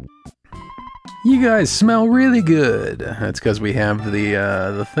 You guys smell really good. That's because we have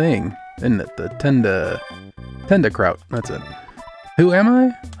the thing, isn't it? The tenda kraut. That's it. Who am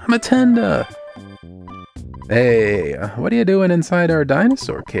I? I'm a tenda. Hey, what are you doing inside our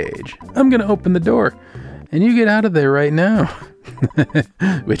dinosaur cage? I'm gonna open the door, and you get out of there right now.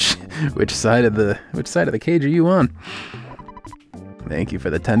 which side of the cage are you on? Thank you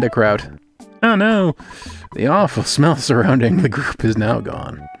for the tenda kraut. Oh no, the awful smell surrounding the group is now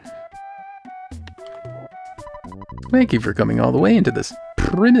gone. Thank you for coming all the way into this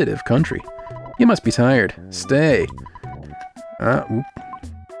primitive country. You must be tired. Stay. Oop.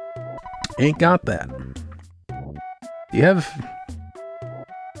 Ain't got that. Do you have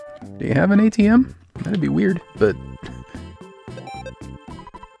an ATM? That'd be weird, but...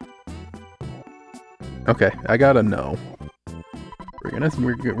 Okay, I gotta know. We're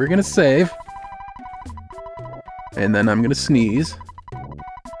gonna save. And then I'm gonna sneeze.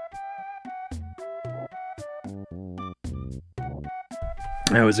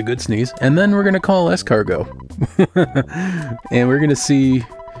 That was a good sneeze. And then we're gonna call S-Cargo. And we're gonna see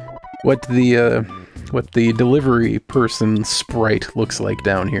what the delivery person sprite looks like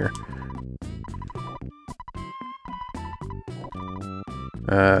down here.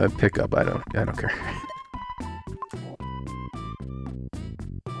 Pickup, I don't care.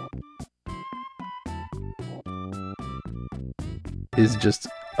 Is just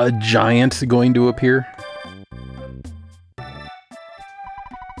a giant going to appear?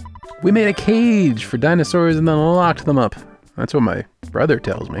 We made a cage for dinosaurs and then locked them up. That's what my brother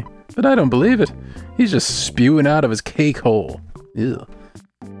tells me. But I don't believe it. He's just spewing out of his cake hole. Ew.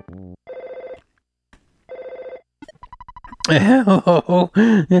 Hello,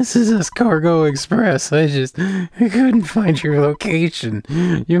 this is S-Cargo Express. I couldn't find your location.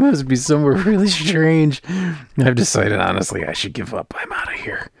 You must be somewhere really strange. I've decided, honestly, I should give up. I'm out of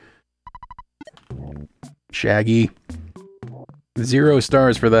here. Shaggy. 0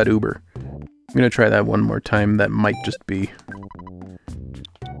 stars for that Uber. I'm gonna try that one more time. That might just be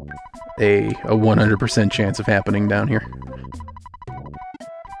a 100% chance of happening down here.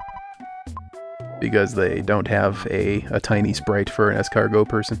 Because they don't have a tiny sprite for an S-Cargo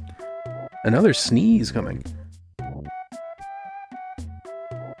person. Another sneeze coming.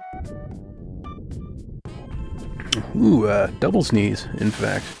 Ooh, double sneeze, in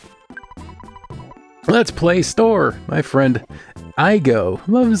fact. Let's play store. My friend Igo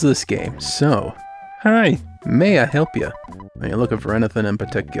loves this game. So, hi, may I help you? Are you looking for anything in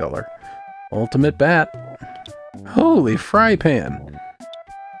particular? Ultimate bat. Holy fry pan.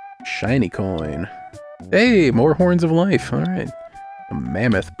 Shiny coin. Hey, more horns of life. All right. A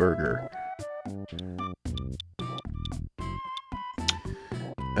mammoth burger.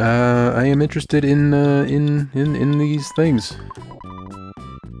 I am interested in these things.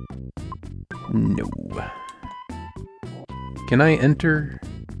 No. Can I enter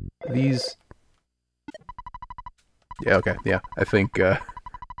these? Yeah, okay, yeah. I think there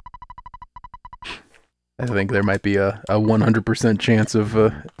might be a 100% chance of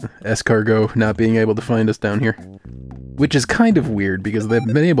escargot not being able to find us down here. Which is kind of weird, because they've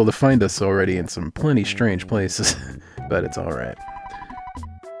been able to find us already in some plenty strange places. But it's alright.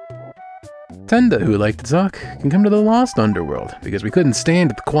 Tenda, who like to talk, can come to the Lost Underworld, because we couldn't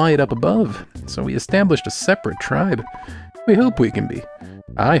stand the quiet up above, so we established a separate tribe. We hope we can be.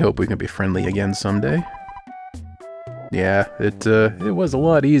 I hope we can be friendly again someday. Yeah, it was a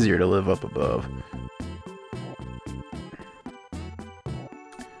lot easier to live up above.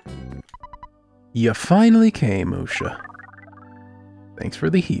 You finally came, Osha. Thanks for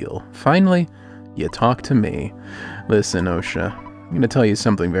the heal. Finally, you talked to me. Listen, Osha, I'm going to tell you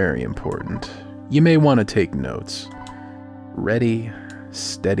something very important. You may want to take notes. Ready,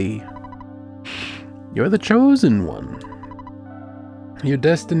 steady. You're the chosen one. Your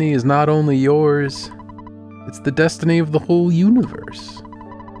destiny is not only yours, it's the destiny of the whole universe.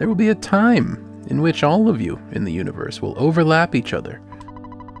 There will be a time in which all of you in the universe will overlap each other.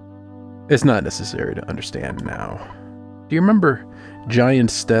 It's not necessary to understand now. Do you remember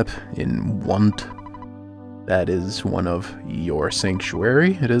Giant Step in Want? That is one of your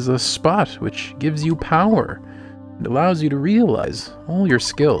sanctuary. It is a spot which gives you power and allows you to realize all your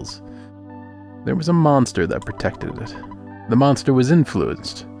skills. There was a monster that protected it. The monster was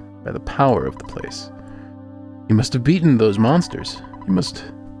influenced by the power of the place. You must have beaten those monsters. You must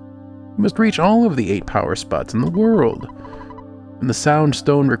reach all of the 8 power spots in the world. When the sound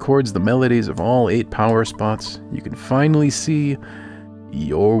stone records the melodies of all 8 power spots, you can finally see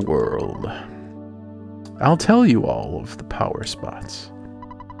your world. I'll tell you all of the power spots.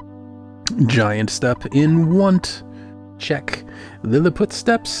 Giant Step in Want. Check. Lilliput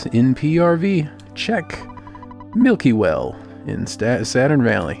Steps in PRV. Check. Milky Well in Saturn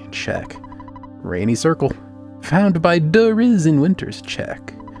Valley. Check. Rainy Circle. Found by Riz in Winters.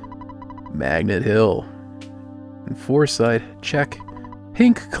 Check. Magnet Hill. And Foresight. Check.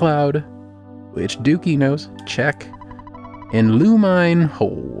 Pink Cloud, which Dookie knows. Check. And Lumine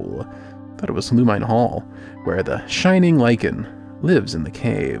Hole. Thought it was Lumine Hall, where the Shining Lichen lives in the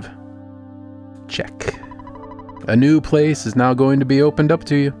cave. Check. A new place is now going to be opened up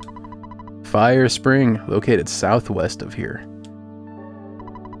to you. Fire Spring, located southwest of here.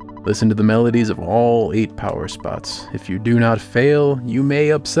 Listen to the melodies of all 8 power spots. If you do not fail, you may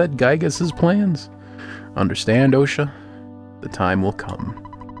upset Gygas's plans. Understand, Osha? The time will come.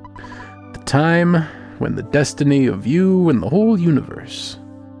 The time when the destiny of you and the whole universe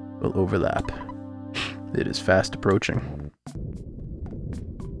will overlap. It is fast approaching.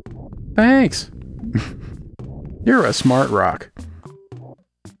 Thanks! You're a smart rock.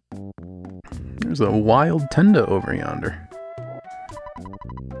 There's a wild Tenda over yonder.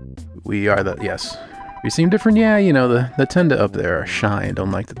 We are the... yes. We seem different? Yeah, you know, the Tenda up there are shy and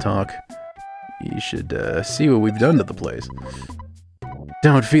don't like to talk. You should see what we've done to the place.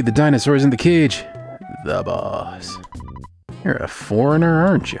 Don't feed the dinosaurs in the cage. The boss. You're a foreigner,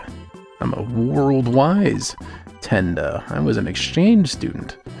 aren't you? I'm a world-wise Tenda. I was an exchange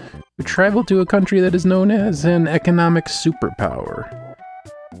student who traveled to a country that is known as an economic superpower.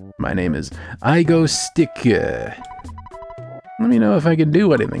 My name is Igo Stick. Let me know if I can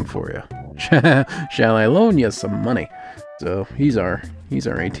do anything for you. Shall I loan you some money? So he's our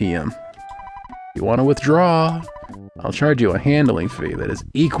ATM. You want to withdraw? I'll charge you a handling fee that is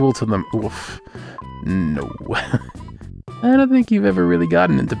equal to the... Oof. No. I don't think you've ever really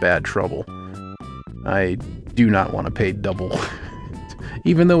gotten into bad trouble. I do not want to pay double.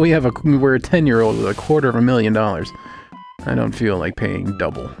 Even though we're a 10-year-old with $250,000, I don't feel like paying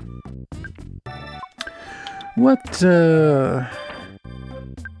double. What,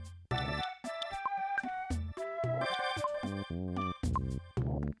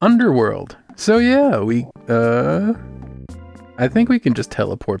 Underworld. So yeah, we, I think we can just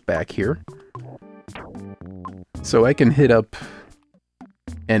teleport back here. So I can hit up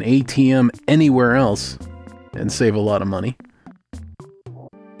an ATM anywhere else and save a lot of money.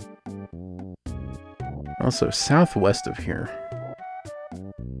 Also, southwest of here.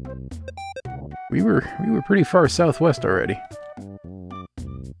 We were pretty far southwest already.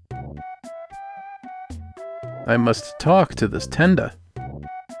 I must talk to this Tenda.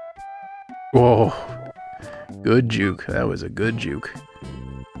 Whoa. Good juke. That was a good juke.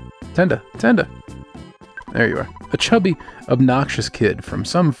 Tenda, Tenda. There you are. A chubby, obnoxious kid from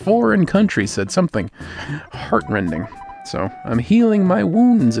some foreign country said something heartrending. So, I'm healing my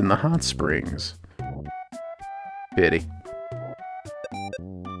wounds in the hot springs. Pity.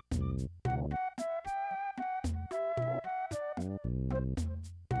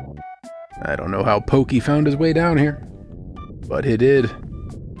 I don't know how Pokey found his way down here, but he did.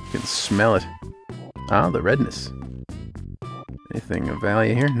 You can smell it. Ah, the redness. Anything of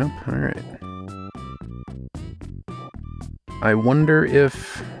value here? Nope. Alright. I wonder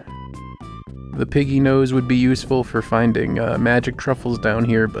if the piggy nose would be useful for finding magic truffles down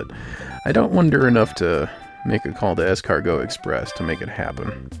here, but I don't wonder enough to make a call to Escargot Express to make it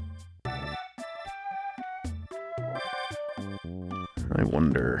happen. I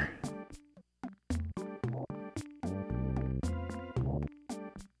wonder...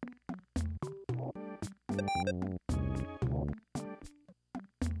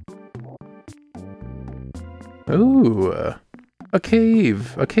 Ooh, a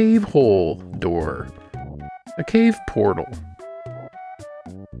cave hole door, a cave portal,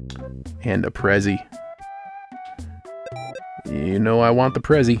 and a Prezi. You know I want the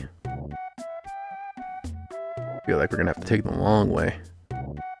Prezi. Feel like we're gonna have to take the long way.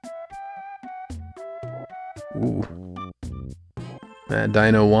 Ooh, that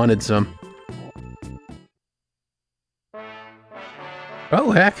dino wanted some.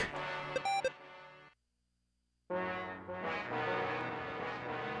 Oh heck!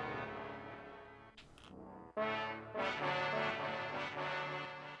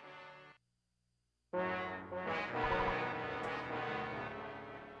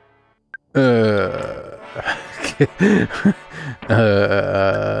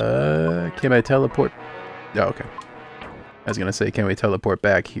 Can I teleport? Oh, okay. I was gonna say, can we teleport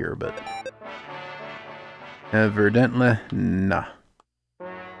back here, but... evidently, nah.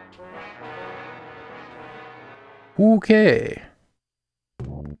 Okay.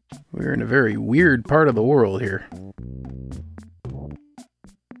 We're in a very weird part of the world here.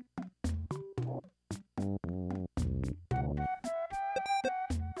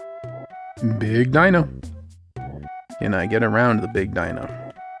 Big dino. Can I get around the big dino?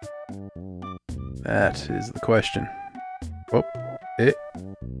 That is the question. Oh,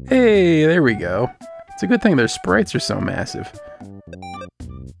 hey, there we go. It's a good thing their sprites are so massive.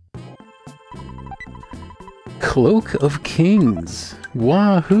 Cloak of Kings.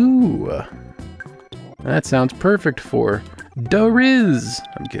 Wahoo! That sounds perfect for Dariz.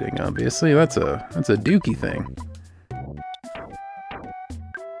 I'm kidding, obviously. That's a dookie thing.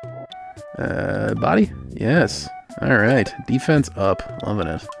 Body? Yes. Alright. Defense up. Loving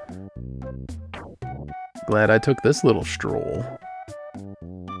it. Glad I took this little stroll.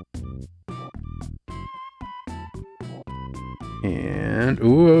 And...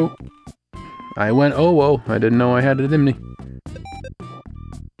 ooh! I went oh-oh. I didn't know I had a dimney.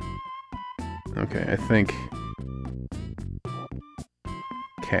 Okay, I think...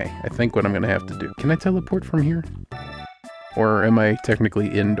 okay, I think what I'm gonna have to do... can I teleport from here? Or am I technically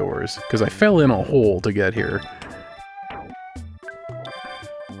indoors? Because I fell in a hole to get here.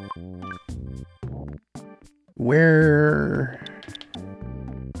 Where...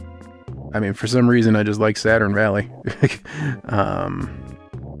 I mean, for some reason I just like Saturn Valley.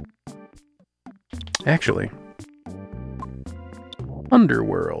 Actually...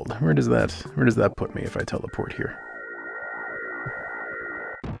 Underworld. Where does that put me if I teleport here?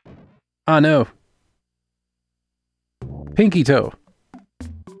 Ah, no. Pinky toe.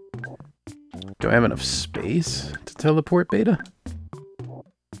 Do I have enough space to teleport, Beta?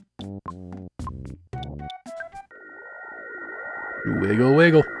 Wiggle,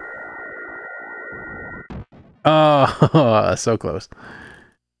 wiggle. Oh, so close.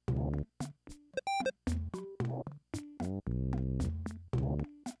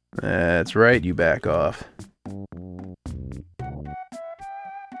 That's right, you back off.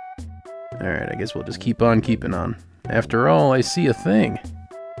 Alright, I guess we'll just keep on keeping on. After all, I see a thing.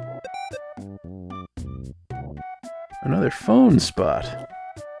 Another phone spot.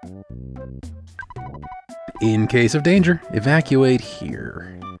 In case of danger, evacuate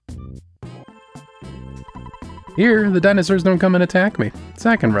here. Here, the dinosaurs don't come and attack me, so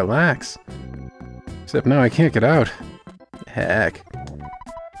I can relax. Except now I can't get out. Heck.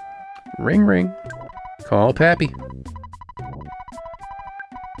 Ring ring. Call Pappy.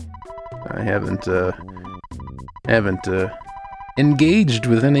 I haven't engaged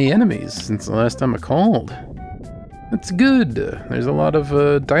with any enemies since the last time I called. That's good. There's a lot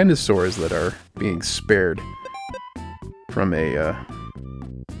of dinosaurs that are being spared from a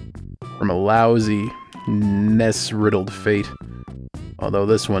lousy, NES-riddled fate. Although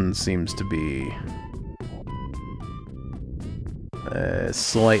this one seems to be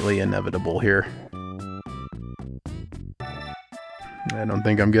slightly inevitable here. I don't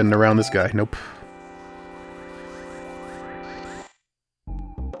think I'm getting around this guy. Nope.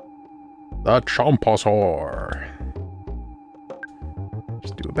 The Chomposaur.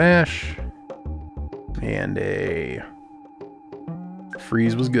 Just do a bash. And a...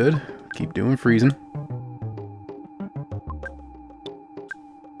 freeze was good. Keep doing freezing.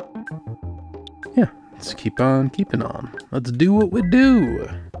 Yeah, let's keep on keeping on. Let's do what we do.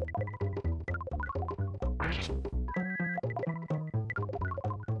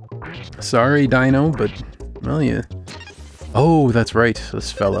 Sorry, Dino, but, well, yeah. Oh, that's right,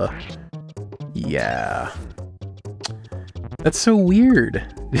 this fella. Yeah. That's so weird.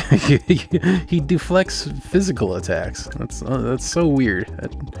 He deflects physical attacks. That's so weird.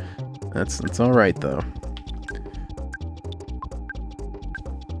 That's all right though.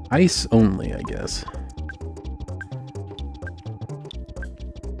 Ice only, I guess.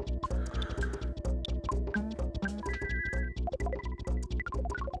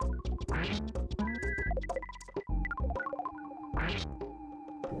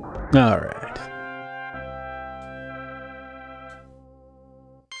 All right.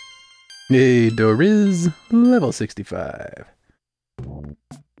 Hey, Doriz, level 65.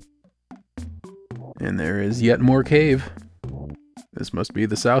 And there is yet more cave. This must be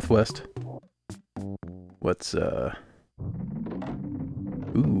the southwest. What's, ooh,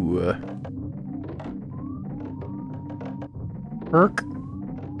 Perk?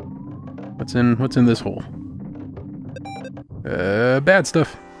 What's in this hole? Bad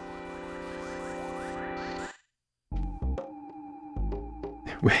stuff.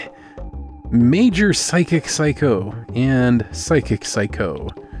 Major Psychic Psycho and Psychic Psycho.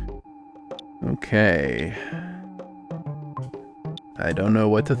 Okay. I don't know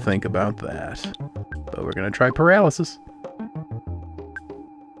what to think about that, but we're gonna try Paralysis.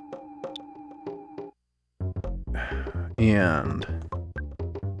 And...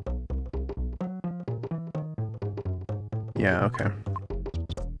 yeah, okay.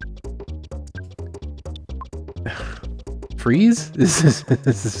 Freeze? Is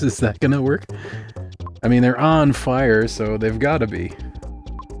that gonna work? I mean, they're on fire, so they've got to be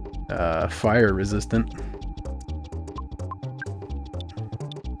fire resistant.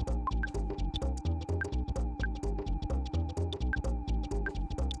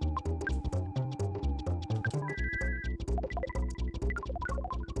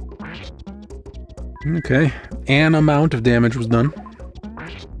 Okay, an amount of damage was done.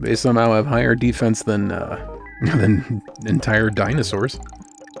 They somehow have higher defense than entire dinosaurs,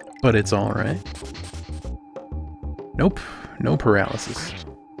 but it's all right. Nope, no paralysis.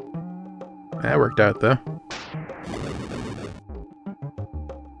 That worked out though.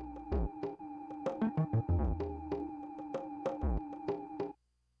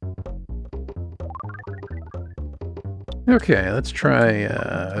 Okay, let's try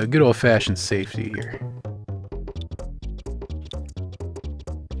a good old-fashioned safety here.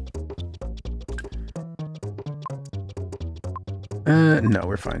 No,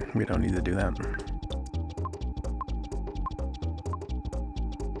 we're fine. We don't need to do that.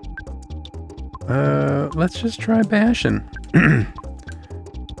 Let's just try bashing.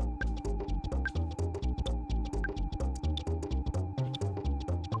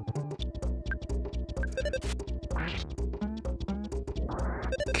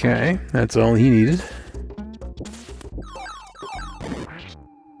 Okay, that's all he needed.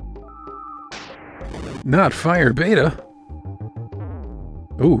 Not fire beta.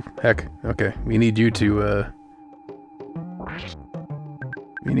 Ooh, heck. Okay, we need you to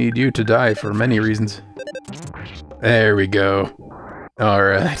die for many reasons. There we go.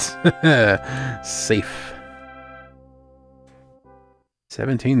 Alright. Safe.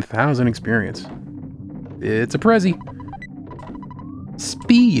 17,000 experience. It's a Prezi.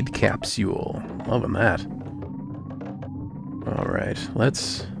 Speed capsule. Loving that. Alright,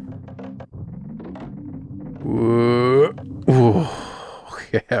 let's... Whoa. Ooh.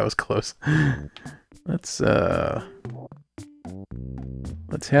 Okay, that was close. Let's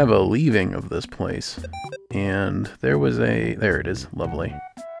have a leaving of this place. And there was a... there it is. Lovely.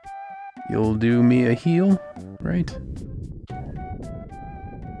 You'll do me a heal, right?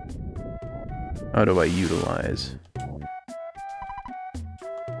 How do I utilize?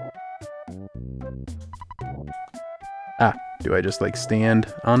 Ah, Do I just like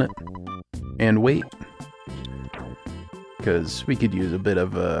stand on it and wait? Because we could use a bit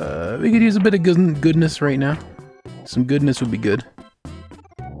of goodness right now. Some goodness would be good.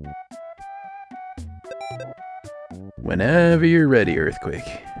 Whenever you're ready, Earthquake.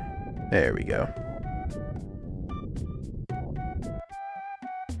 There we go.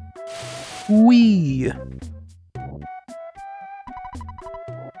 Whee!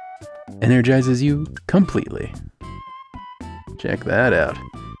 Energizes you completely. Check that out.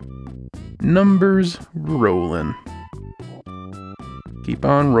 Numbers rolling. Keep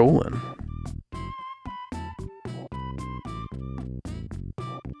on rolling.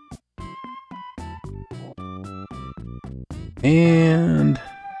 And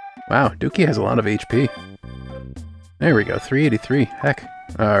wow, Dookie has a lot of HP. There we go, 383. Heck.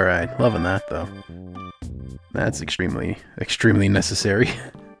 Alright, loving that though. That's extremely necessary.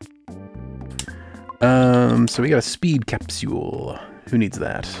 So we got a speed capsule. Who needs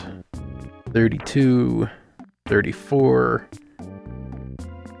that? 32, 34,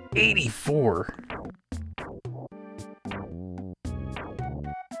 84.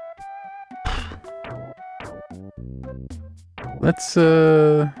 Let's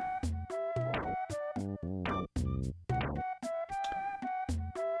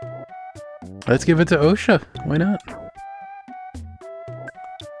give it to OSHA. Why not?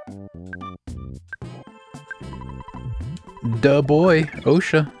 Duh boy,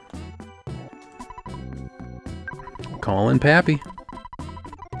 OSHA. Calling Pappy.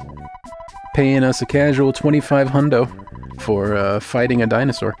 Paying us a casual 25 hundo for fighting a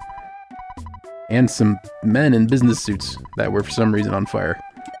dinosaur. And some men in business suits that were for some reason on fire.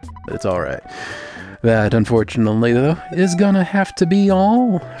 But it's alright. That, unfortunately, though, is gonna have to be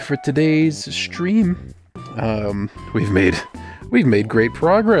all for today's stream. We've made great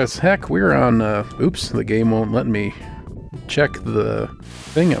progress. Heck, we're on, oops, the game won't let me check the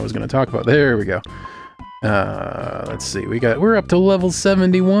thing I was gonna talk about. There we go. Let's see, we're up to level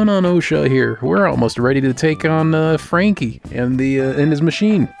 71 on OSHA here. We're almost ready to take on, Frankie and and his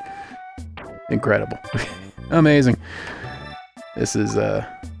machine. Incredible. Amazing.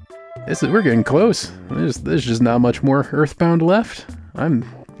 We're getting close. There's just not much more Earthbound left. I'm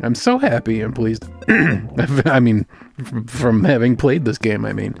so happy and pleased. I mean, from having played this game,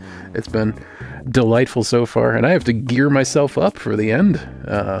 I mean, it's been delightful so far, and I have to gear myself up for the end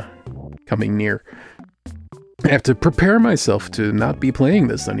coming near. I have to prepare myself to not be playing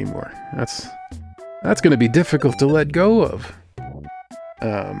this anymore. That's going to be difficult to let go of.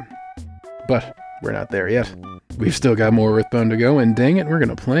 But we're not there yet. We've still got more Earthbound to go, and dang it, we're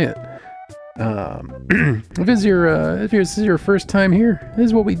gonna play it. If this is your first time here, this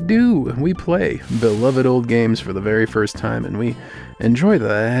is what we do. We play beloved old games for the very first time, and we enjoy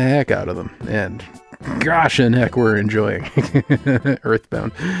the heck out of them. And gosh and heck, we're enjoying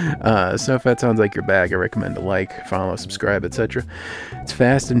Earthbound. So if that sounds like your bag, I recommend a like, follow, subscribe, etc. It's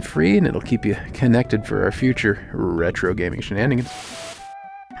fast and free, and it'll keep you connected for our future retro gaming shenanigans.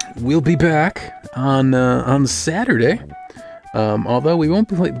 We'll be back on Saturday. Although we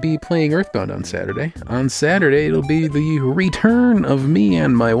won't be playing Earthbound on Saturday. On Saturday, it'll be the return of me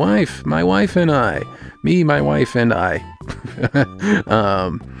and my wife. My wife and I. Me, my wife, and I.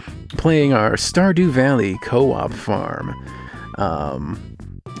 Playing our Stardew Valley co-op farm.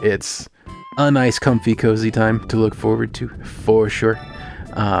 It's a nice, comfy, cozy time to look forward to, for sure.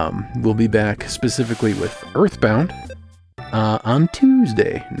 We'll be back specifically with Earthbound. On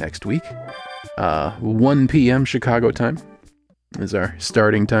Tuesday next week, 1 p.m. Chicago time is our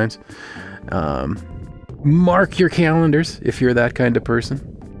starting times. Mark your calendars if you're that kind of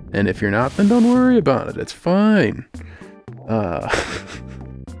person. And if you're not, then don't worry about it. It's fine. Alright,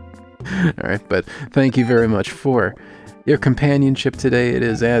 but thank you very much for your companionship today. It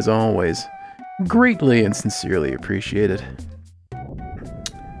is, as always, greatly and sincerely appreciated.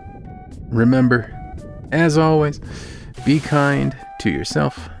 Remember, as always, be kind to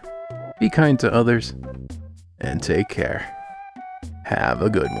yourself, be kind to others, and take care. Have a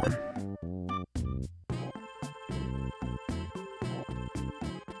good one.